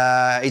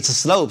its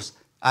slopes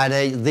at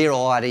 0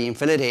 or at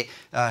infinity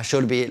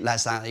should be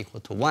less than or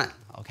equal to 1.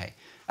 Okay,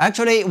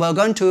 actually we're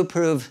going to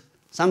prove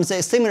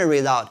something similar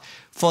result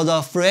for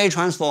the Fourier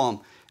transform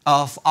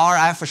of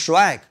RF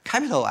Schreck,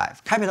 capital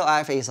F. Capital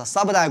F is a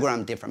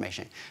subdiagram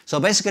deformation. So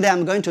basically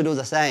I'm going to do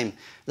the same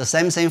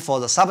thing for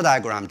the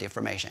subdiagram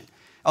deformation.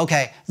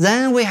 Okay,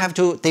 then we have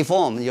to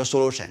deform your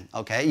solution.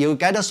 Okay, you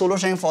get a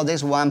solution for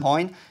this one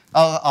point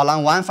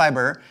along one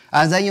fiber,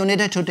 and then you need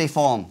to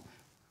deform.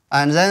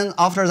 And then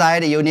after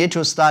that, you need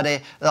to study,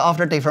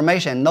 after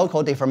deformation,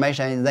 local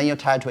deformation, then you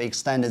try to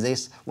extend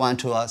this one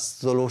to a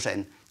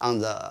solution on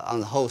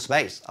the whole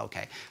space.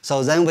 Okay,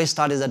 so then we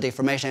study the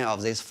deformation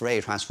of this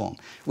Fourier transform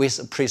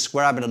with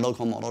prescribed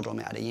local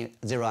monodromy at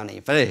 0 and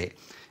infinity.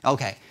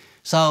 Okay,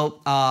 so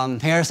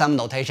here are some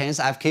notations.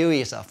 FQ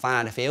is a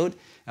finite field.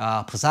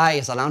 Psi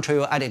is a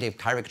non-trivial additive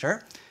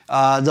character.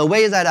 The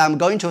way that I'm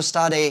going to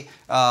study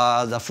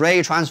the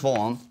Fourier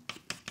transform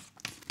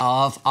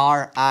of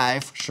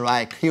RF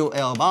Schreck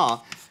QL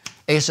bar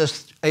is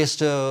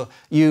to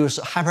use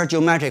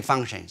hypergeometric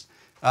functions.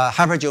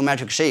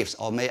 Hypergeometric shapes,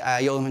 or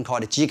you even call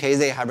it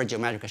GKZ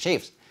hypergeometric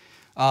shapes.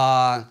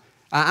 An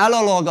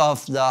analog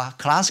of the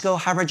classical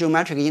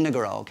hypergeometric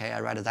integral, okay, I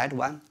read that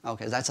one.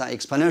 Okay, that's an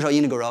exponential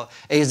integral.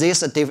 Is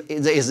this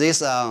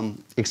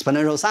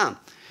exponential sum?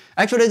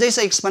 Actually, this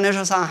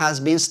exponential sum has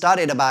been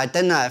studied by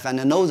Denef and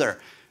Noether,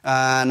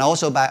 and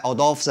also by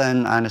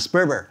Adolphson and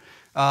Sperber.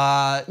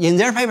 In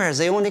their papers,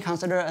 they only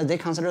consider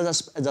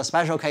the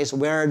special case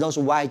where those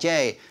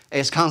Yj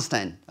is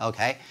constant.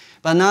 Okay,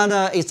 but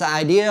now it's the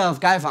idea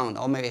of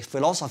Geifund, or maybe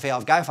philosophy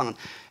of Geifund,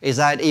 is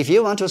that if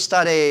you want to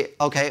study,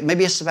 okay,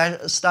 maybe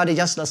study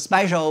just the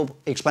special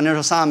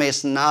exponential sum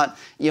is not,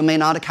 you may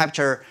not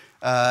capture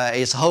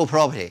its whole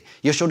property.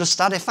 You should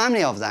study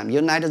family of them.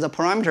 Unite the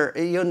parameter.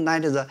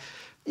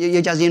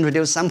 You just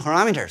introduce some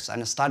parameters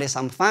and study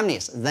some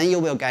families. Then you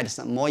will get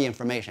some more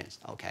information.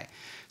 Okay.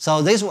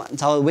 So this one,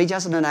 so we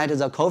just unite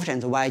the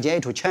coefficient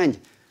Yj to change.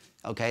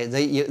 Okay,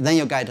 then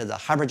you get the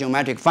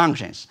hypergeometric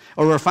functions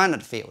over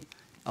finite field.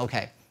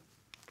 Okay.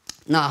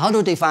 Now, how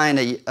to define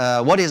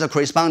what is a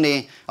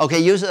corresponding? Okay,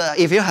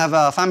 if you have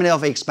a family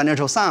of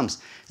exponential sums,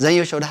 then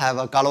you should have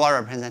a Galois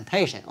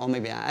representation, or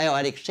maybe an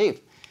ℓ-adic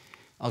shape.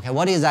 Okay,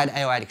 what is that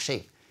ℓ-adic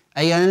shape?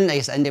 An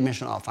is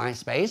n-dimensional affine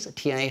space.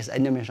 Tn is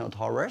n-dimensional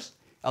torus.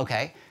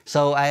 Okay,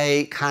 so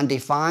I can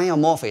define a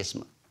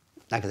morphism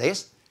like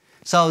this.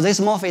 So this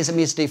morphism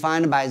is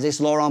defined by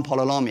this Laurent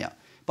polynomial.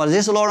 But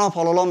this Laurent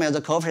polynomial,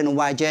 the coefficient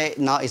Yj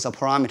now is a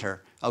parameter.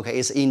 Okay,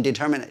 it's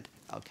indeterminate.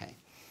 Okay.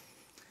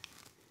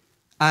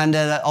 And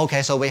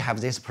okay, so we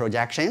have these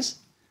projections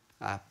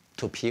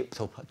to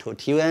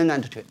Tn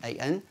and to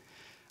An.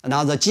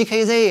 Now the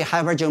GKZ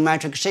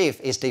hypergeometric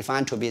shape is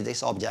defined to be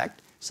this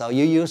object. So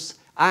you use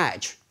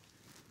H.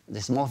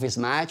 This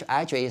morphism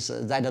actually is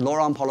that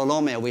Laurent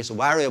polynomial with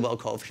variable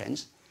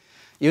coefficients.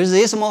 Use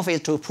this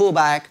morphism to pull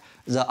back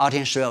the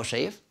Artin-Schrill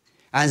sheaf,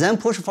 and then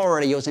push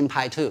forward using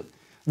pi 2.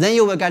 Then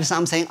you will get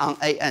something on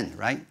AN,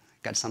 right?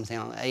 Get something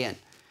on AN.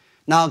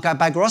 Now,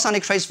 by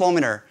Grossonic trace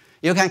formula,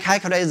 you can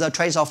calculate the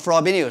trace of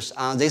Frobenius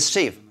on this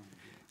sheaf.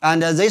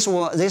 And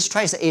this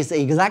trace is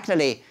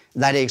exactly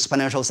that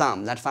exponential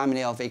sum, that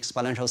family of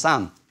exponential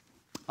sum.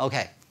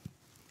 Okay.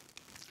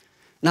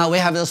 Now we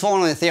have the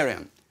following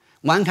theorem.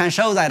 One can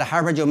show that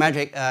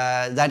hypergeometric,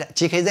 that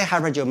GKZ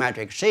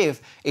hypergeometric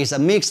sheaf is a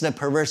mixed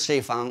perverse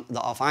sheaf on the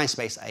affine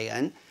space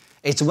AN.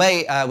 Its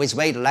weight with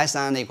weight less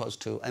than or equals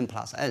to n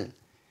plus n,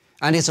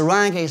 and its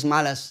rank is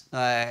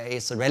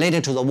is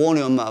related to the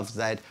volume of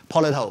that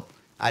polytope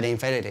at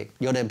infinity,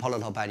 Newton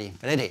polytope at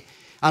infinity.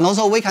 And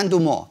also we can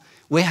do more.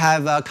 We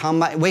have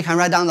we can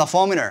write down the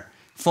formula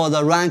for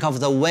the rank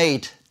of the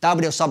weight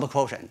W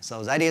subquotient.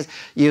 So that is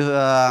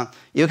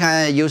you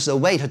can use the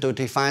weight to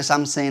define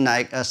something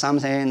like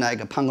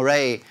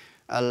Poincare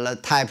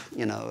type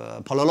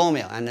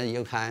polynomial, and then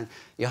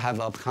you have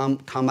a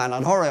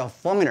combinatorial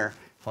formula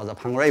for the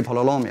Poincare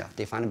polynomial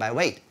defined by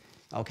weight.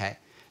 Okay.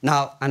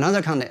 Now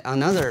another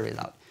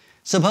result.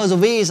 Suppose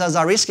V is a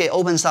Zariski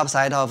open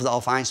subset of the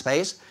affine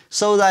space,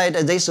 so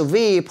that this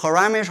V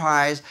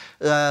parameterize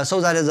those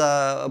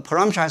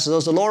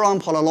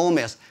Laurent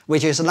polynomials,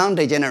 which is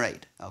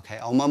nondegenerate. Okay,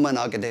 or moment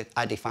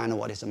I define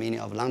what is the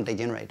meaning of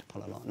nondegenerate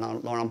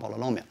Laurent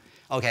polynomial.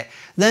 Okay,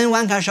 then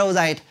one can show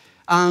that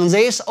on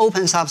this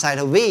open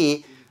subset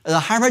V, the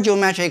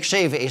hypergeometric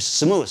sheaf is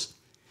smooth,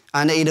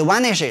 and it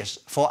vanishes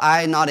for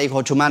I not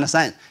equal to minus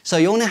n. So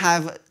you only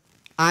have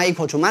I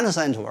equal to minus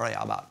n to worry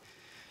about.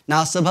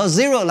 Now suppose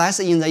 0 lies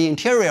in the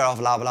interior of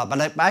blah blah,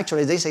 but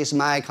actually this is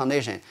my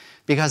condition,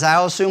 because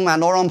I assume my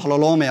Laurent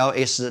polynomial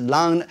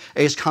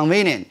is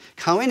convenient.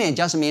 Convenient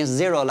just means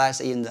 0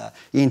 lies in the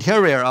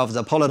interior of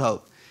the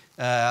polytope,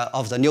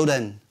 of the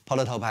Newton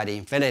polytope at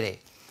infinity.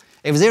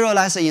 If 0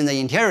 lies in the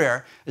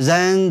interior,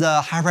 then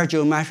the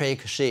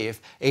hypergeometric sheaf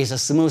is a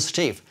smooth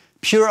sheaf,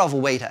 pure of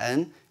weight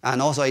n,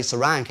 and also its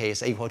rank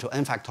is equal to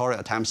n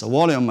factorial times the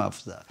volume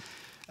of the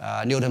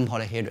Newton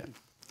polyhedron.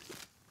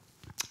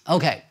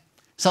 Okay.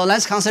 So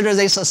let's consider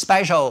this a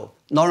special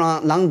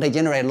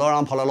non-degenerate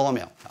Laurent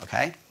polynomial,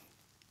 okay?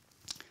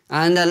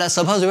 And let's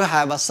suppose you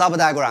have a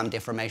subdiagram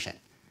deformation.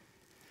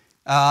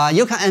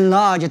 You can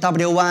enlarge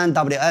W1,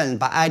 Wn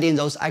by adding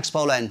those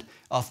exponent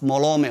of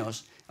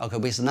monomials, okay,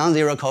 with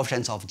non-zero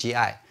coefficients of Gi.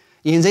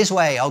 In this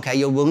way, okay,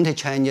 you won't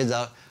change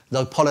the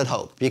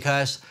polytope,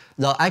 because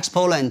the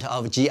exponent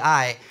of Gi,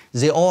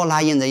 they all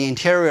lie in the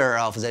interior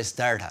of this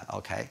delta,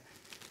 okay?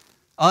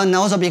 And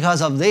also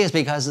because of this,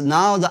 because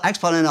now the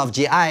exponent of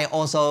Gi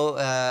also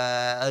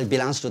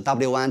belongs to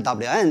W1,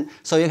 Wn,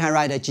 so you can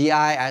write a Gi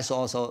as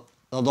also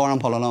the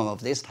Laurent polynomial of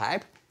this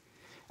type.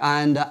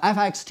 And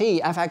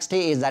fxt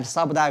is that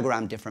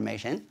subdiagram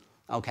deformation,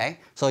 okay?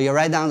 So you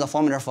write down the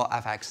formula for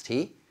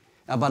fxt,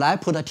 but I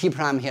put a t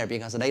prime here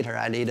because later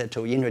I needed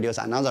to introduce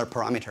another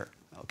parameter,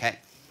 okay?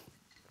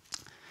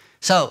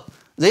 So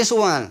this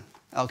one,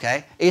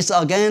 okay, is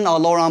again a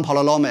Laurent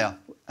polynomial.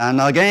 And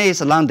again,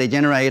 it's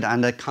non-degenerate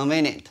and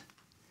convenient.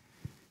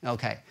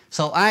 Okay,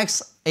 so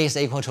x is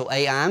equal to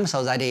am,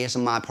 so that is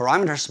my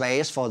parameter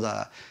space for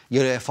the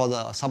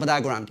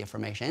subdiagram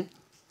deformation.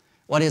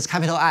 What is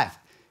capital F?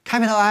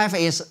 Capital F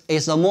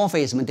is the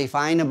morphism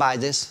defined by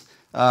this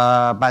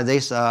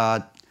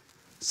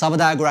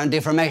subdiagram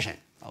deformation.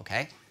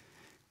 Okay,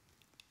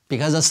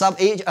 because a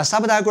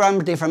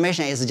subdiagram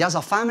deformation is just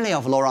a family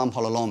of Laurent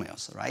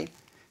polynomials, right?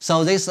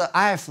 So this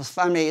F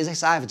family,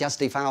 this F just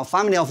define a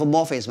family of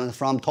morphisms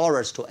from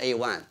torus to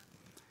A1.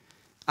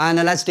 And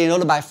let's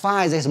denote by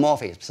phi this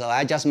morphism. So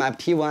I just map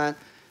T1,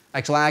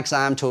 X1,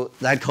 Xm to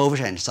that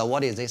coefficient. So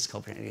what is this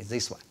coefficient? It's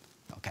this one,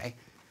 okay?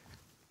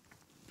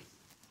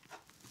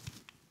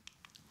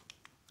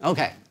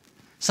 Okay,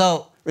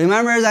 so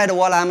remember that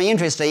what I'm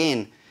interested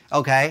in,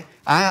 okay?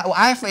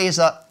 F is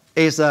a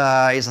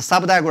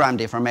subdiagram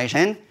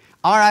deformation.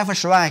 RF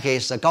Schweik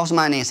is a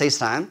Gauss-Manning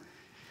system.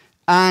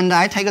 And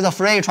I take the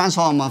Fourier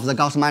transform of the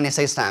Gauss-Manning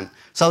system.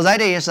 So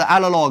that is the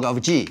analog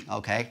of G,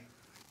 okay,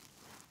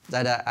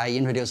 that I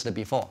introduced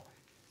before.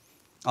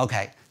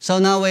 Okay, so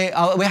now we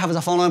have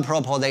the following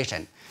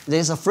proposition.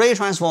 This Fourier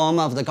transform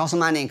of the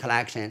Gauss-Manning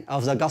collection,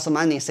 of the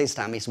Gauss-Manning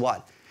system is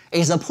what?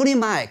 Is a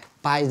polymorph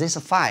by this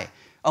phi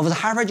of the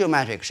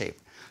hypergeometric shape.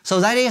 So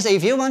that is,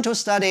 if you want to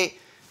study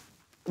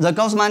the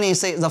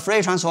the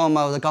Fourier transform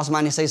of the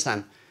Gauss-Manning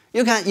system,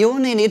 you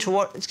only need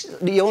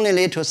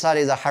to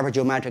study the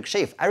hypergeometric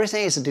sheaf.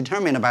 Everything is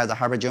determined by the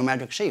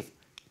hypergeometric sheaf.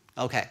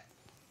 Okay.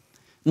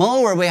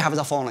 Moreover, we have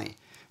the following: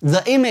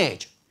 the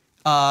image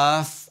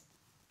of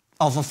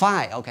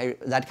phi, okay,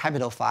 that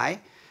capital phi.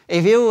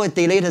 If you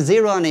delete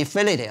 0 and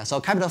infinity, so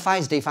capital phi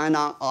is defined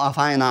on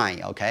phi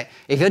 9, okay.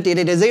 If you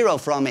delete 0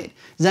 from it,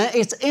 then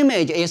its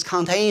image is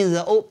contained in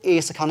the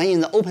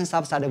open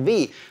subset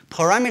V,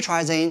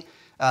 parameterizing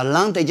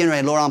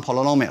non-degenerate Laurent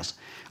polynomials.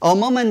 A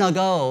moment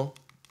ago,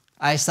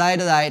 I said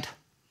that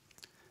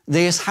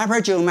this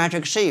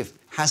hypergeometric sheaf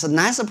has a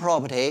nice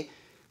property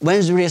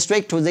when you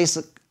restrict to this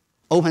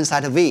open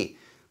set V,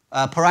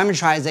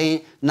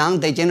 parameterizing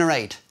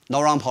non-degenerate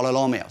Laurent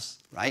polynomials,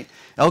 right?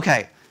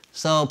 Okay,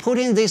 so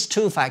putting these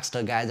two facts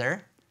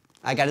together,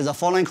 I get the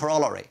following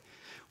corollary.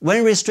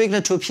 When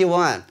restricted to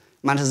P1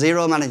 minus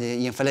 0 minus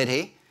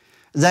infinity,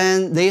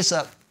 then this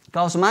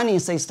Gauss-Manning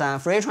system,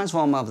 Fourier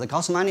transform of the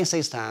Gauss-Manning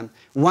system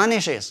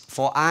vanishes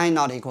for I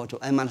not equal to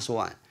n minus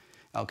 1.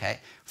 Okay,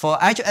 for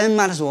Hn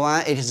minus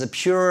 1, it is a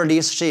pure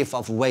least sheaf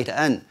of weight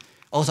n.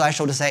 Also, I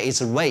should say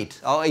its weight,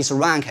 or its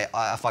rank,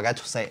 I forgot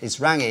to say, its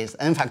rank is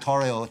n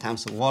factorial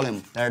times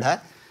volume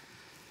delta.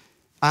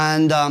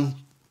 And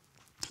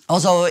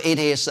also it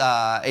is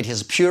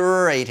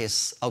pure,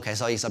 okay,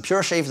 so it's a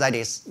pure sheaf that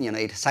is,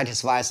 it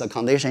satisfies the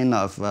condition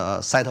of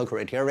Saito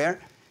criteria.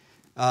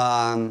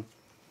 And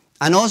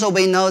also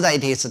we know that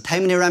it is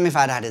terminally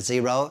ramified at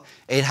 0.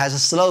 It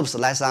has slopes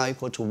less than or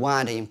equal to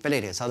 1 at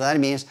infinity. So that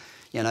means,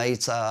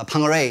 it's a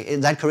Poincare.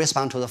 That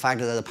corresponds to the fact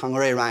that the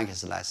Poincare rank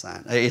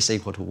is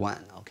equal to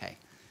 1. Okay.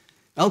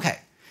 Okay.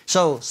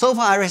 So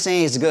far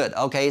everything is good.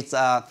 Okay. It's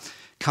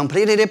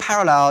completely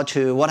parallel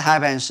to what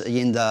happens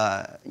in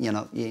the,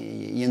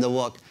 in the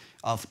work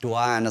of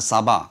Duan and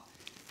Sabbah.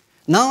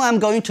 Now I'm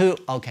going to,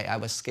 okay, I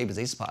will skip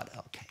this part.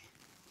 Okay.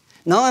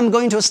 Now I'm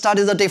going to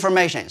study the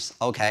deformations,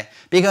 okay?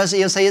 Because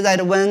you see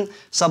that when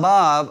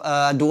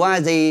Sabbah,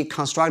 Duan, they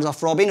construct the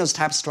Frobenius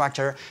type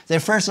structure, they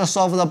first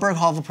solve the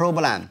Birkhoff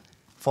problem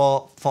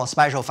for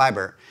special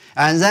fiber.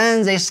 And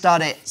then they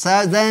study,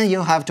 so then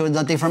you have to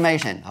the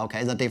deformation,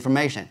 okay, the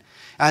deformation.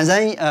 And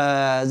then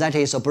that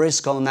is a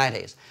Briscoe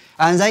lattice.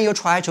 And then you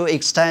try to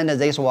extend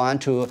this one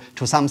to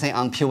something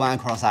on P1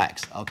 cross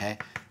X, okay?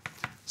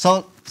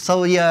 So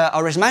yeah,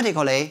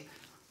 arithmetically,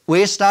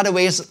 we start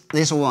with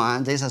this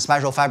one, this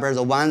special fiber,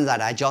 the one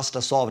that I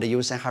just solved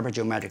using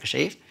hypergeometric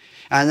sheaf.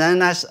 And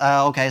then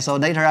okay, so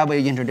later I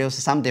will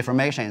introduce some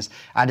deformations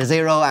at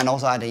 0 and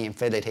also at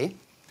infinity.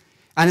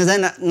 And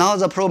then now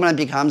the problem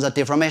becomes the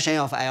deformation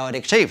of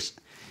ℓ-adic sheaves.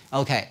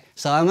 Okay,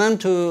 so I want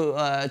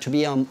to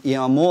be in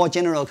a more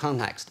general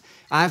context.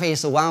 F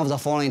is one of the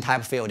following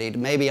type field. It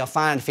may be a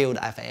finite field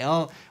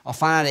FL, or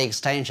finite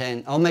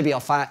extension, or maybe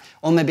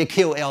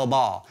QL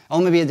ball, or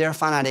maybe they're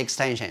finite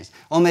extensions,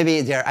 or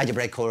maybe they're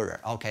algebraic closure.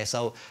 Okay,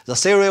 so the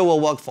theory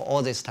will work for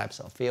all these types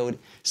of field.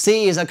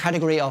 C is a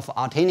category of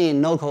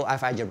Artinian local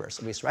F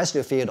algebras with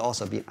residue field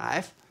also being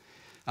F.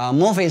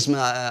 Morphism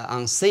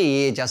on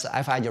C, just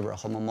F algebra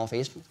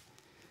homomorphism.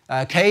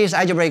 K is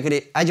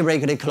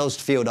algebraically closed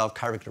field of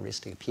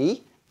characteristic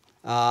P.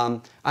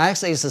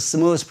 X is a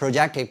smooth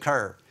projective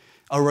curve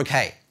over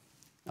K.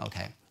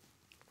 Okay.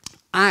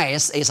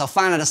 S is a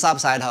finite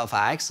subset of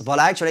X, but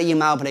actually in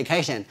my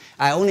application,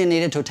 I only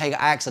needed to take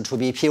X to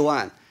be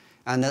P1.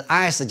 And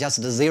S is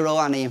just 0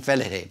 and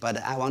infinity,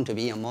 but I want to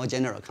be in a more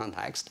general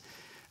context.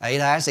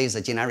 S is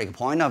the generic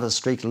point of the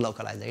strict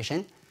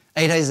localization.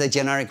 Eta is the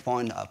generic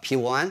point of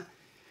P1.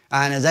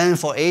 And then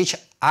for each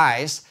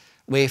S,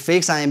 we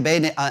fix an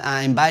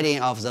embedding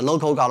of the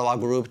local Galois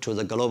group to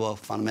the global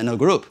fundamental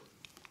group.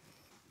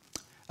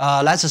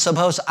 Let's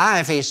suppose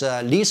F is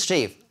a least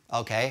sheaf,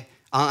 okay,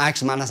 on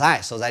X minus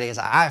I. So that is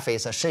F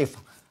is a sheaf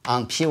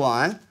on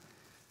P1,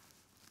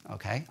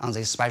 okay, on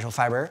this special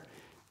fiber.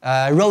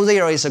 Rho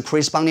 0 is a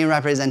corresponding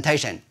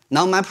representation.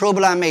 Now my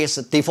problem is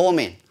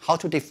deforming, how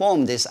to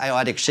deform this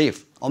ℓ-adic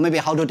sheaf, or maybe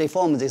how to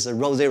deform this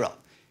rho 0.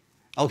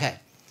 Okay,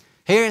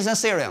 here is a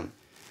theorem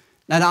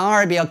that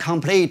R be a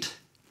complete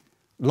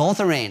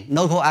Lorentzian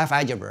local F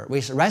algebra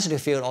with residue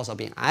field also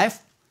being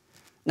F.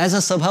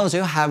 Let's suppose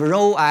you have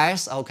rho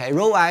S, okay,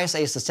 rho S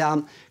is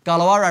some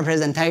Galois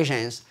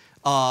representations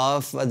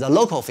of the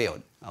local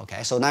field,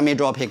 okay, so let me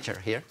draw a picture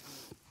here.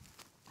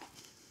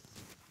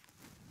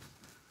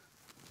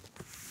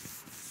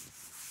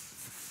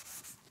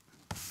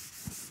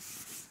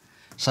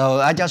 So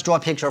I just draw a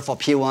picture for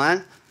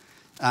P1,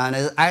 and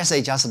S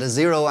is just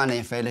 0 and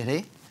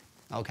infinity,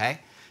 okay.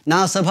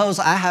 Now suppose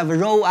I have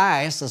rho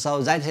S,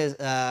 so that is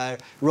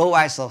rho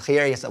S, so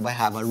here is we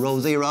have a rho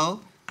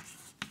 0.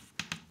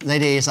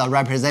 That is a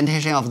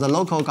representation of the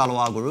local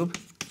Galois group,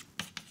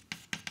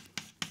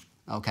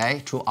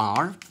 okay, to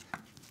R.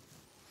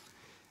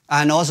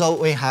 And also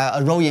we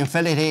have a rho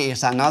infinity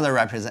is another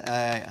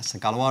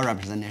Galois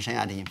representation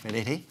at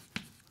infinity.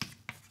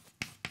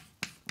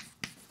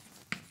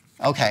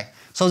 Okay,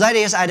 so that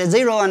is at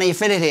 0 and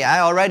infinity,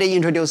 I already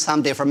introduced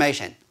some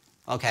deformation.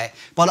 Okay,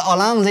 but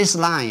along this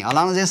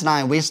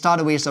line, we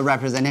start with a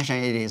representation.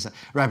 It is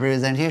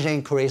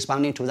representation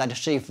corresponding to that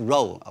sheaf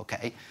rho,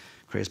 okay,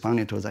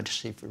 corresponding to that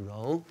sheaf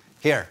rho.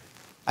 Here,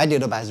 I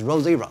did it by rho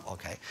 0,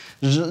 okay.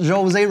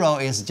 Rho 0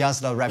 is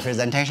just a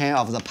representation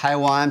of the pi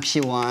 1,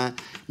 P1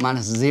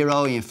 minus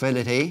 0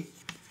 infinity,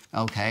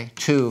 okay,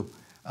 to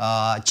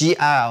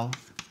GL.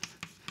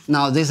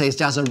 Now this is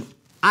just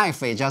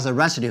F is just a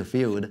residue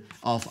field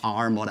of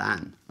R mod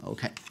M,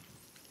 okay.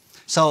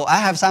 So I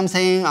have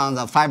something on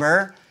the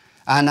fiber,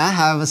 and I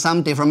have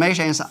some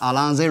deformations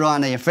along 0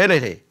 and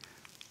infinity.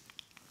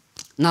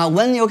 Now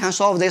when you can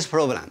solve this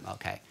problem,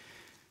 okay,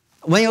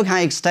 when you can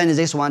extend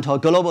this one to a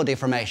global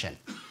deformation.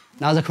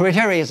 Now the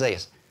criteria is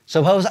this.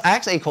 Suppose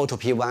x equal to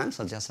p1,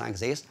 so just like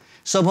this.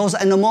 Suppose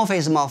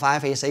endomorphism of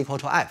f is equal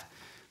to f.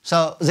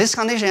 So this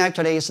condition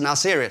actually is not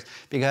serious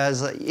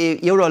because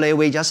usually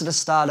we just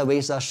start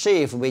with a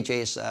sheaf which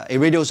is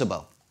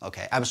irreducible,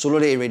 okay,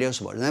 absolutely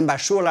irreducible. Then by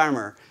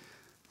Schur-Lerner,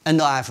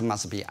 end of f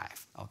must be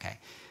f, okay.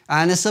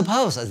 And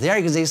suppose there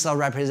exists a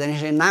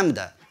representation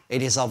lambda,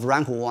 it is of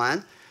rank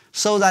 1,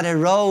 so that a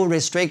row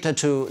restricted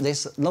to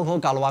this local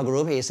Galois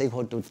group is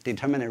equal to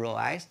determinant row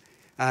s.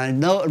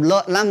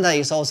 Lambda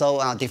is also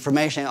a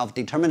deformation of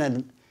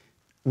determinant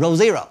row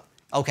 0.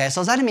 Okay,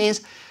 so that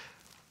means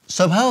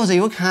suppose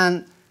you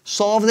can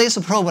solve this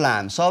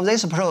problem,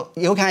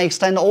 you can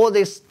extend all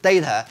this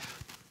data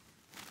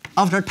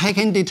after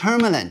taking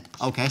determinant.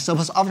 Okay,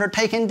 suppose after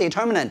taking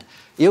determinant,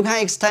 you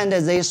can extend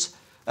this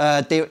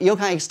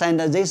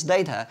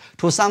data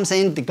to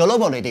something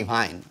globally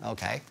defined.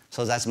 Okay,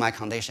 so that's my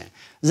condition.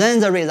 Then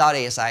the result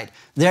is that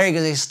there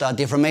exists a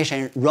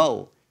deformation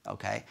row.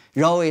 Okay,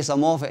 row is a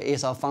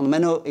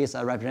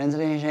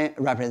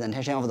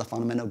representation of the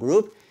fundamental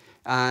group,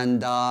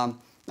 and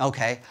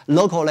okay,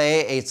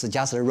 locally it's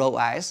just row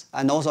s,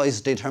 and also its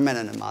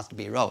determinant must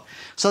be row.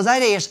 So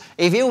that is,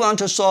 if you want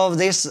to solve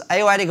this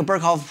ℓ-adic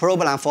Birkhoff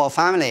problem for a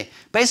family,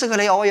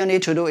 basically all you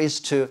need to do is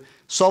to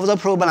solve the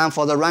problem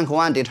for the rank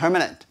 1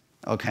 determinant.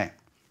 Okay.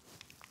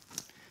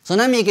 So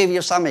let me give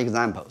you some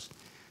examples.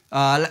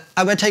 I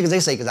will take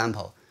this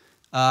example.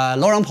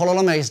 Laurent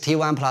polynomial is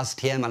T1 plus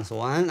Tn minus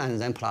 1, and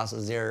then plus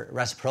their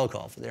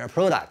reciprocal of their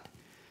product.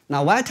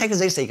 Now, why take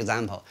this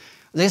example?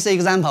 This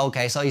example,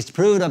 okay, so it's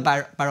proved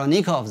by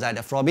Baronikov that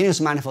the Frobenius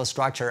manifold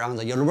structure on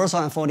the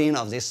universal unfolding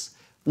of this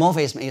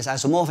morphism is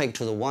isomorphic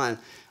to the one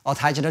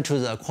attached to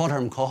the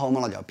quaterm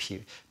cohomology of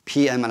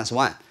Pn minus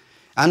 1.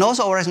 And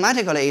also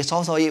arithmetically, it's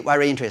also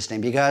very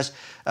interesting because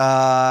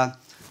the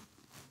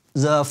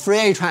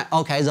free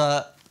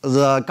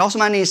the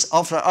Gauss-Mani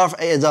of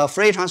the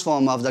free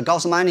transform of the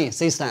Gauss-Mani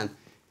system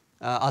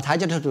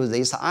attached to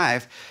this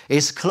f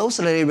is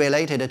closely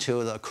related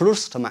to the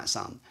Kloosterman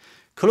sum.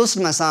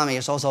 Kloosterman sum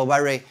is also a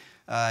very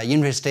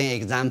interesting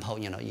example,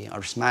 in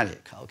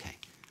arithmetic. Okay.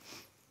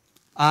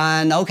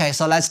 And okay,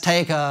 so let's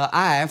take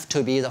f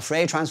to be the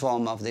free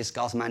transform of this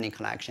Gauss-Mani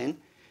collection,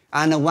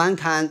 and one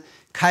can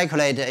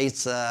calculate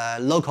its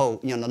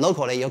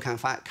locally you can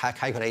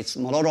calculate its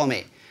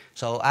monodromy.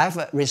 So f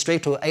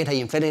restrict to eta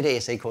infinity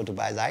is equal to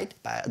by z,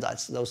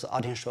 that's those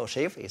Artin-Schrödinger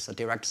sheaf, it's a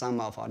direct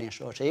sum of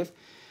Artin-Schrödinger sheaf.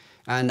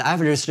 And f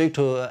restrict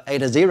to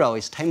eta 0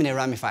 is terminally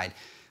ramified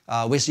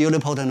with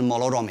unipotent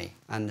monodromy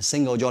and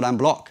single Jordan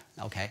block.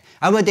 Okay,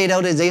 I will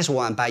denote this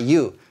one by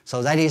U.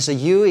 So that is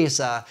U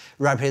is a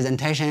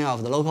representation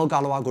of the local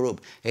Galois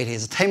group. It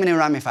is terminally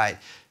ramified.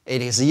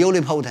 It is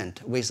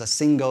unipotent with a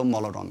single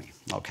monodromy.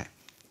 Okay.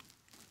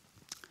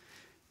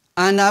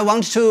 And I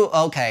want to,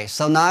 okay,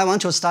 so now I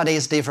want to study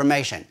its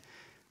deformation.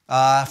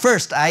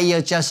 First,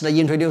 I just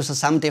introduce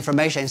some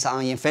deformations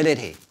on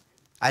infinity,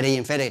 at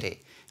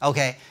infinity.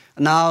 Okay,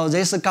 now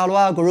this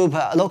Galois group,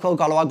 local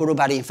Galois group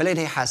at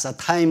infinity has a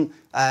time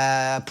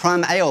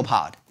prime AO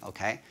part.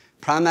 Okay,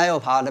 prime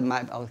AO part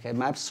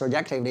maps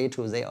surjectively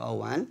to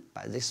ZL1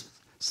 by this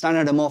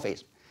standard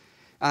morphism.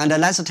 And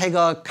let's take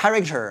a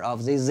character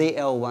of this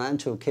ZL1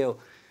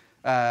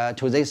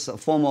 to this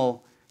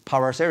formal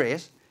power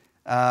series.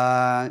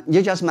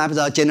 You just map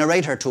the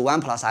generator to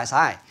 1 plus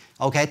Si.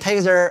 Okay,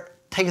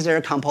 take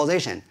their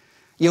composition.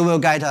 You will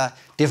get a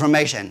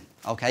deformation.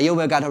 Okay, you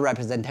will get a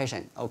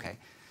representation. Okay,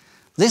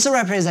 this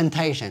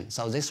representation.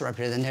 So this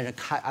representation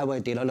I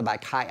will denote by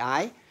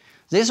chi.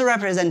 This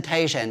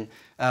representation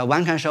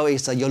one can show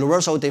is a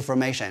universal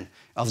deformation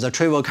of the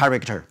trivial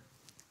character.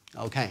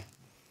 Okay.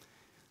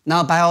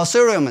 Now by our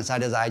theorem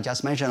that is I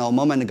just mentioned a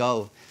moment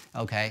ago.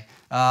 Okay,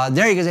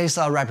 there exists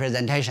a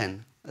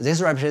representation.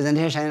 This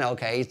representation,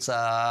 okay, it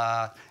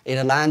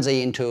lands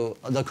into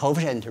the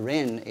coefficient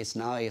ring. It's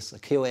now is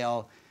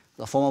QL,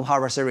 the formal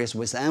power series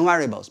with n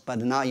variables. But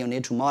now you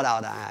need to model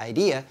out an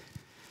idea.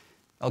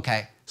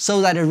 Okay,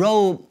 so that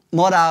rho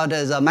model out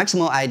the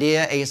maximal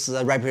idea is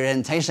the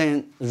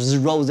representation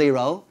rho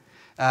 0.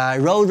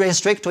 Rho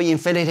restrict to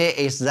infinity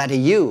is that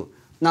U.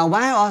 Now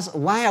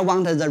why I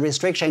wanted the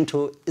restriction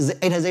to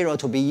eta 0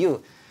 to be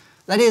U?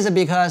 That is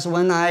because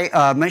when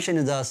I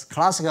mentioned the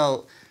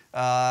classical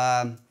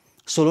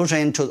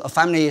solution to a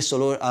family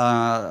solution,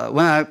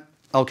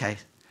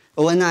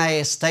 when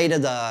I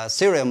stated the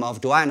theorem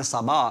of Dua and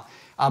Sabbah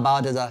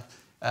about the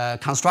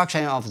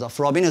construction of the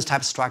Frobenius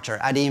type structure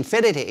at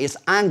infinity is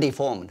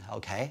undeformed.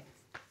 Okay,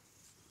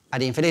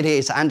 at infinity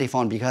it's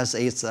undeformed because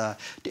it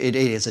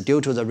is due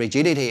to the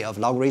rigidity of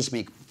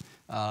logarithmic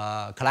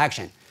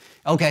collection.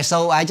 Okay,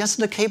 so I just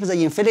keep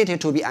the infinity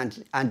to be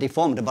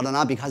undeformed, but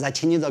now because I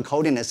change the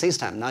coordinate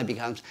system, now it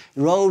becomes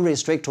rho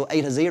restrict to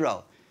eta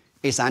 0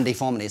 is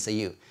undeformed, it's a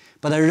U.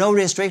 But the rho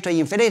restrict to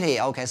infinity,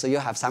 okay, so you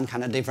have some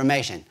kind of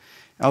deformation.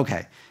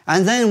 Okay,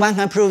 and then one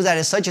can prove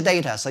that such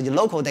data, such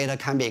local data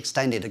can be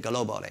extended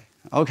globally.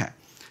 Okay,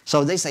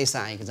 so this is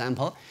an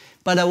example.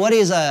 But what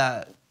is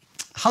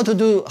how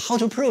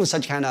to prove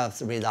such kind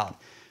of result?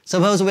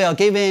 Suppose we are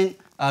given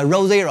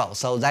row 0.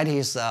 So that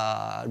is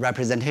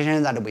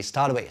representation that we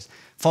start with.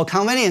 For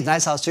convenience,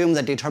 let's assume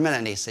the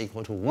determinant is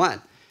equal to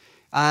 1.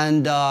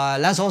 And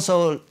let's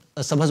also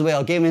suppose we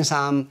are given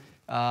some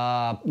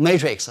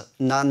matrix,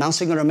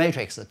 non-singular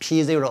matrix,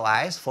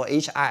 P0s for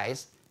each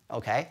i's.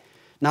 Okay.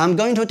 Now I'm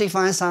going to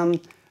define some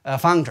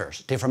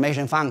functors,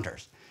 deformation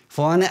functors.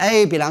 For an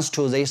A belongs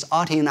to this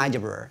Artin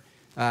algebra,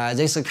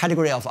 this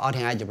category of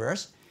Artin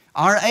algebras.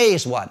 RA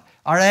is what?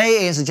 RA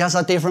is just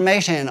a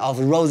deformation of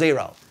row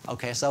 0.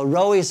 Okay, so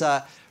row is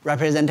a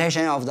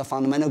representation of the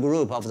fundamental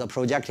group of the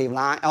projective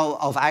line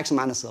of x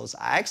minus those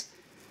x.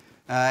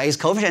 Its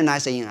coefficient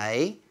is in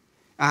A.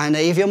 And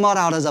if you mod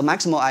out the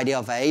maximal idea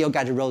of A, you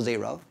get row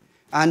 0.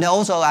 And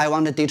also I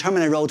want the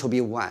determinant row to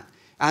be 1.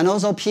 And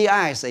also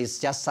PIs is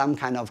just some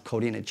kind of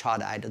coordinate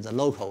chart at the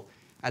local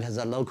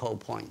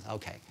point.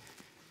 Okay.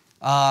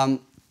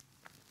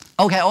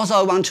 Okay, also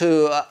I want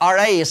to,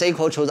 RA is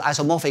equal to the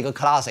isomorphic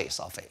classes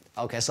of it.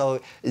 Okay, so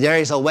there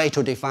is a way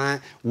to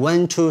define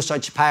when two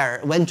such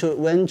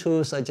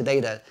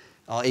data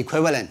are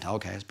equivalent.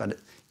 Okay, but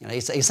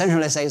it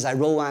essentially says that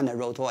row 1 and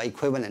row 2 are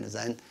equivalent.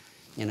 Then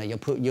you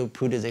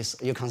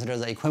consider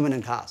the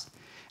equivalent class.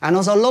 And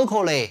also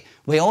locally,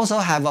 we also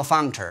have a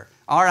functor,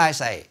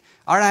 RSA.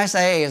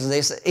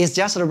 RSA is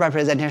just a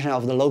representation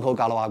of the local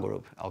Galois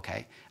group.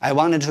 Okay, I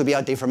want it to be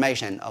a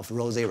deformation of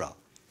row 0.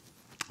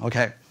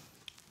 Okay.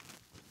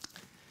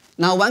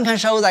 Now one can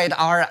show that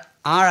R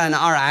and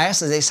RS,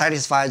 they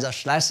satisfy the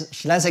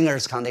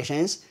Schlesinger's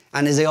conditions,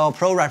 and they are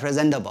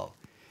pro-representable.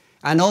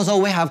 And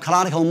also we have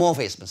canonical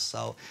morphisms.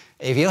 So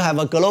if you have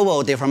a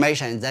global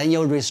deformation, then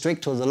you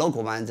restrict to the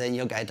local one, then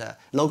you get a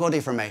local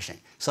deformation.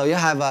 So you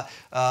have a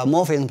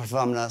morphism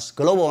from the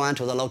global one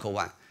to the local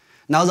one.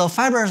 Now the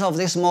fibers of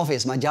this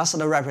morphism are just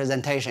the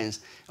representations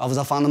of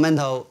the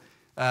fundamental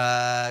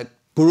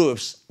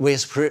groups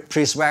with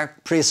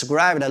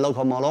prescribed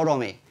local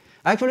monodromy.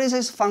 Actually,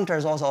 these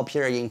functors also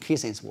appear in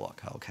Kissin's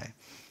work. Okay.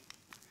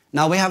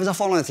 Now we have the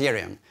following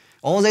theorem.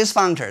 All these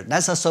functors,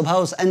 let's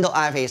suppose end of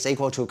f is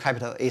equal to f.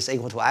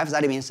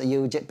 That means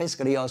you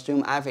basically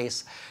assume f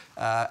is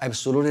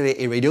absolutely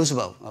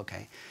irreducible.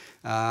 Okay.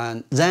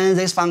 Then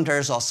these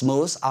functors are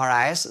smooth,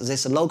 Rs.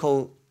 These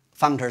local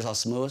functors are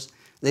smooth.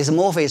 These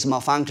morphism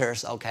of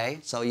functors, okay.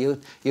 So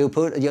you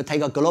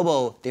take a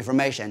global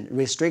deformation,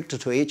 restrict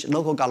to each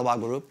local Galois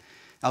group.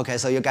 Okay,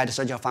 so you get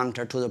such a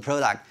functor to the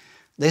product.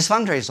 This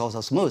functor is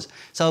also smooth.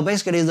 So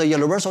basically the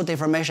universal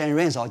deformation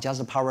rings are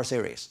just power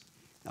series.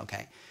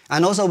 Okay.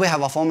 And also we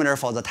have a formula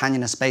for the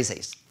tangent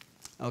spaces.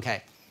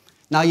 Okay.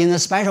 Now in the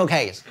special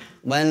case,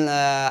 when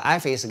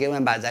f is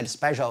given by that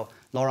special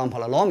Laurent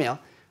polynomial,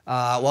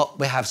 well,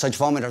 we have such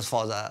formulas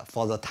for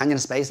the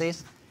tangent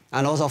spaces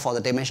and also for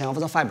the dimension of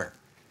the fiber.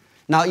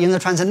 Now in the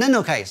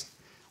transcendental case,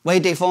 we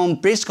deform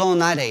Briscoe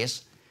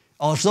lattice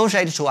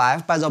associated to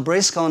f by the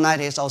Briscoe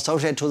lattice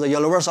associated to the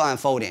universal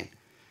unfolding.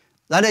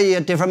 That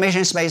is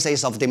deformation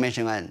spaces of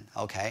dimension n.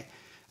 Okay.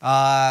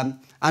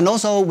 And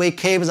also we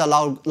keep the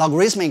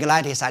logarithmic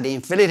lattice at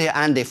infinity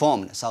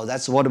undeformed. So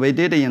that's what we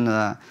did in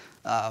when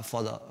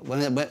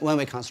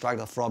we construct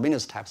the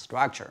Frobenius type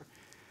structure.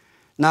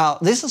 Now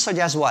this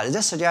suggests what?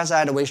 This suggests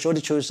that we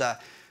should choose a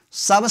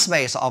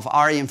subspace of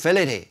R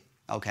infinity.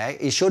 Okay,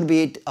 it should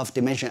be of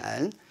dimension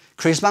n,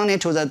 corresponding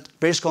to the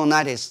Briscoe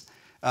lattice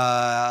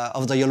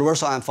of the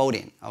universal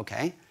unfolding.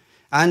 Okay,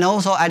 and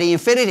also at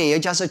infinity, you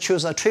just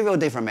choose a trivial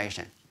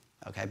deformation.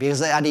 Okay,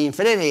 because at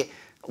infinity,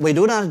 we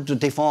do not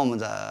deform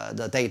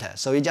the data,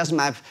 so you just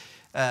map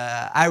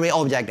every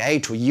object A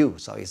to U,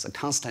 so it's a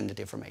constant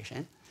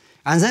deformation.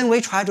 And then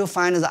we try to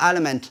find the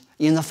element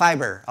in the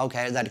fiber,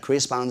 okay, that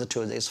corresponds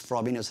to this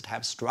Frobenius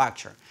type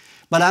structure.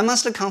 But I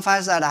must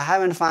confess that I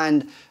haven't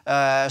found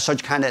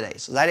such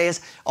candidates. That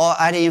is, or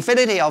at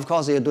infinity, of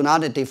course, you do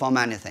not deform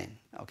anything.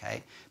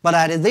 Okay, but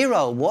at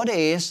 0, what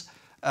is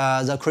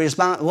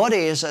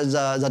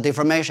the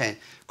deformation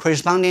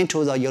corresponding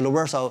to the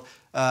universal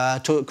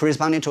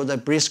corresponding to the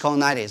Briscoe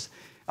lattice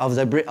of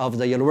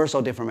the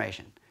universal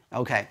deformation?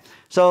 Okay,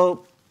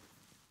 so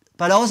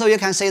but also you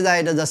can see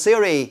that the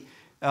theory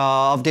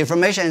of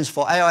deformations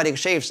for ℓ-adic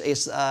shapes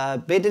is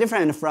a bit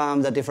different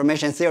from the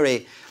deformation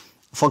theory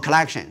for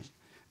collections.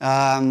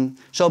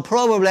 So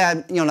probably,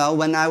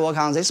 when I work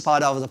on this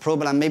part of the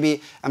problem, maybe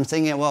I'm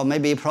thinking, well,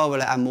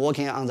 probably I'm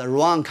working on the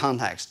wrong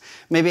context.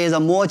 Maybe the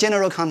more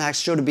general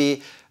context should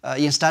be,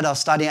 instead of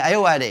studying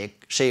ℓ-adic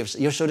shapes,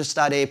 you should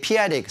study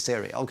p-adic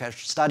theory. Okay,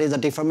 study the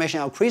deformation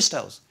of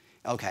crystals.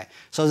 Okay,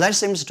 so that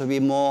seems to be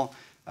more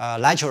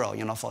natural,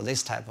 for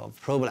this type of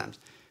problems.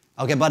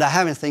 Okay, but I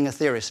haven't think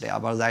seriously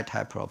about that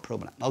type of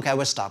problem. Okay,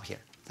 we'll stop here.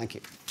 Thank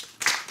you.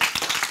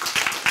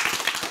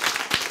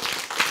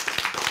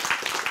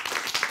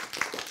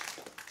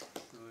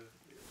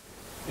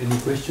 Any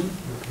question?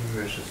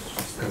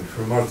 Just kind of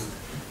remarks.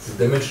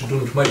 The dimension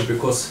do not matter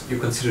because you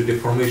consider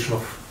deformation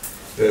of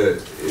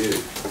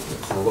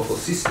it's a local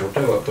system,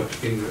 whatever,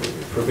 but in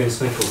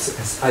Frobenius manifolds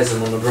has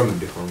isomonodramic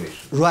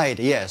deformation. Right,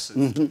 yes.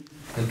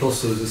 And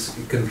also this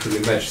you can't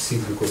really match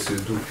things because you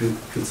do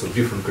fields of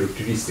different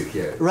characteristic,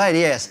 yeah. Right,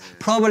 yes.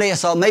 Probably,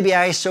 so maybe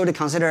I should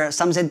consider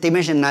something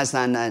dimension less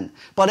than n.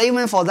 But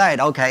even for that,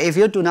 okay, if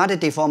you do not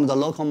deform the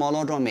local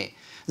monodromy,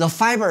 the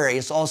fiber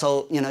is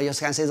also, you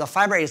can say the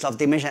fiber is of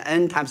dimension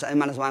n times n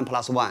minus 1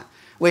 plus 1.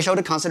 We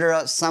should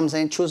consider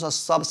something, choose a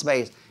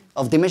subspace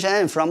of dimension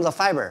n from the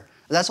fiber.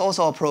 That's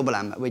also a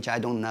problem, which I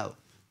don't know.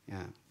 Yeah.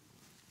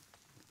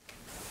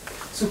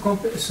 So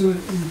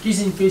in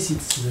Giesing case,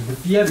 it's the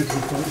p-adic,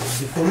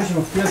 the formation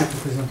of p-adic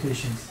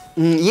representations.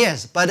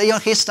 Yes, but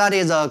he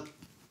studied the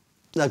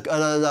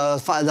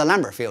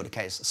Lambert field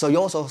case. So you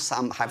also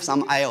have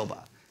some IO.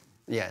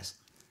 Yes.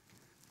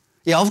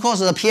 Yeah, of course,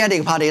 the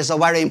p-adic part is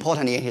very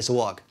important in his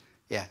work.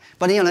 Yeah,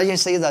 but you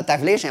see the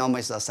definition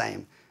almost the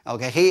same.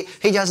 Okay,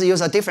 he just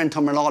used a different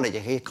terminology.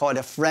 He called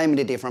it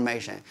framed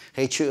deformation.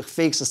 He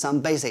fixed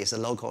some basis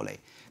locally.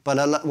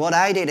 But what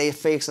I did is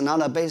fix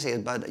not a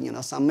basis, but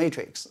some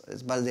matrix.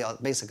 But they are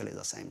basically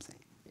the same thing.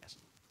 Yes.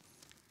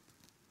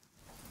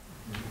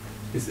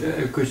 Is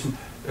a question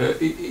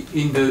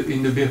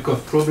in the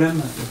Birkhoff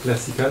problem,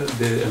 classical?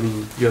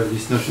 You have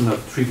this notion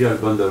of trivial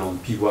bundle on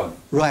P1.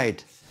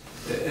 Right.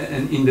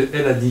 And in the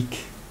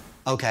ℓ-adic.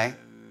 Okay.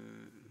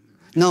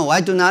 No,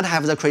 I do not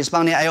have the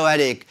corresponding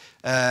ℓ-adic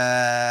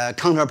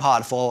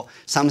counterpart for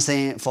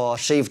something for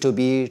sheaf to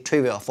be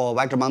trivial, for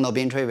vector bundle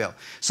being trivial.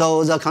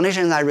 So the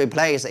condition I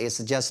replace is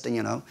just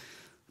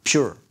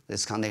pure,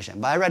 this condition.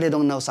 But I really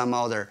don't know some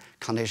other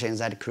conditions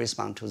that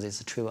correspond to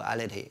this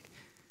triviality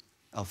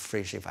of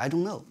free sheaf. I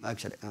don't know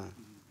actually.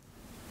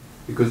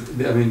 Because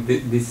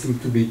they seem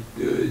to be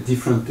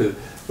different.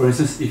 For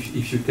instance,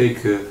 if you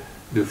take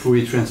the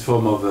Fourier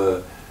transform of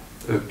a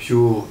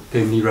pure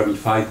tamely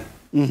ramified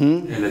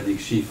ℓ-adic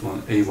sheaf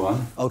on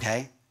A1.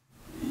 Okay.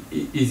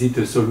 Is it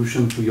a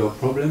solution to your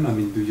problem?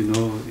 Do you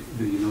know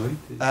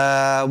it?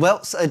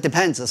 Well, so it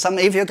depends.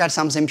 If you got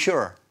something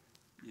pure.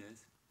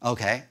 Yes.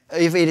 Okay.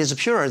 If it is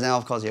pure, then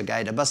of course you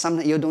get it. But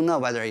something you don't know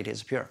whether it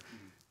is pure.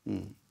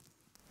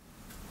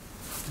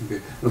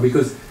 Okay. No,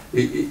 because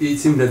it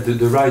seems that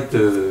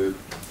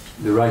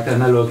the right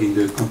analog in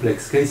the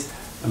complex case,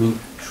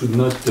 should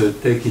not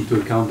take into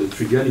account the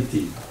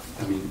triviality.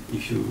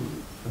 If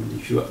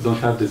you don't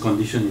have the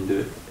condition in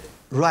the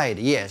right,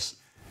 yes.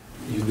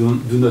 You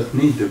do not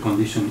need the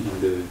condition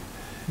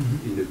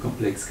in the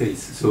complex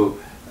case. So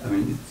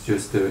it's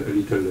just a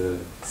little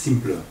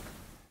simpler.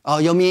 Oh,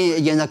 you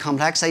mean in the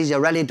complex case you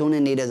really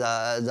don't need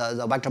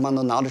the vector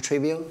bundle not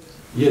trivial?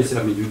 Yes,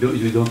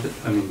 you don't.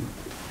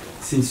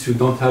 Since you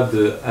don't have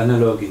the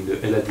analog in the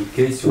ℓ-adic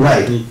case, you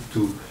right. don't need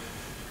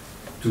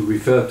to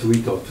refer to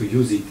it or to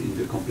use it in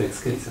the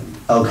complex case.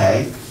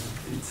 Okay.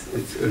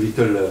 It's a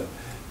little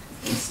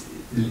it's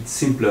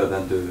simpler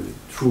than the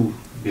true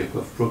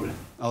Birkhoff problem.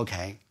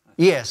 Okay.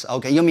 Yes.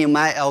 Okay. You mean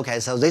okay?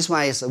 So this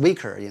one is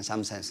weaker in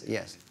some sense.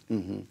 Yes.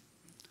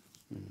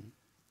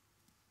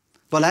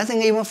 But I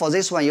think even for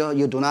this one,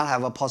 you do not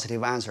have a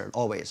positive answer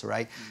always,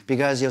 right?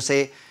 Because you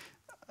see,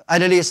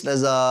 at least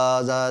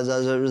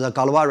the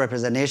Galois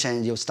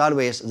representation you start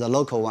with, the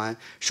local one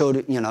showed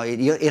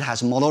it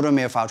has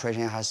monodromy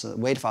filtration, it has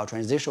weight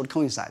filtration. They should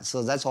coincide.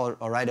 So that's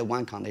already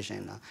one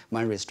condition,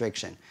 one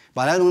restriction.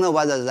 But I don't know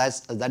whether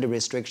that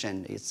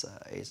restriction is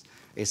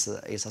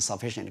a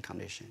sufficient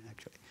condition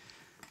actually.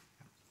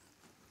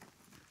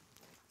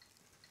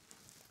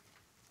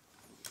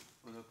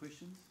 Other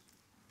questions?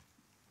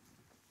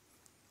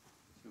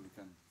 So we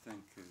can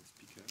thank the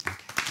speaker.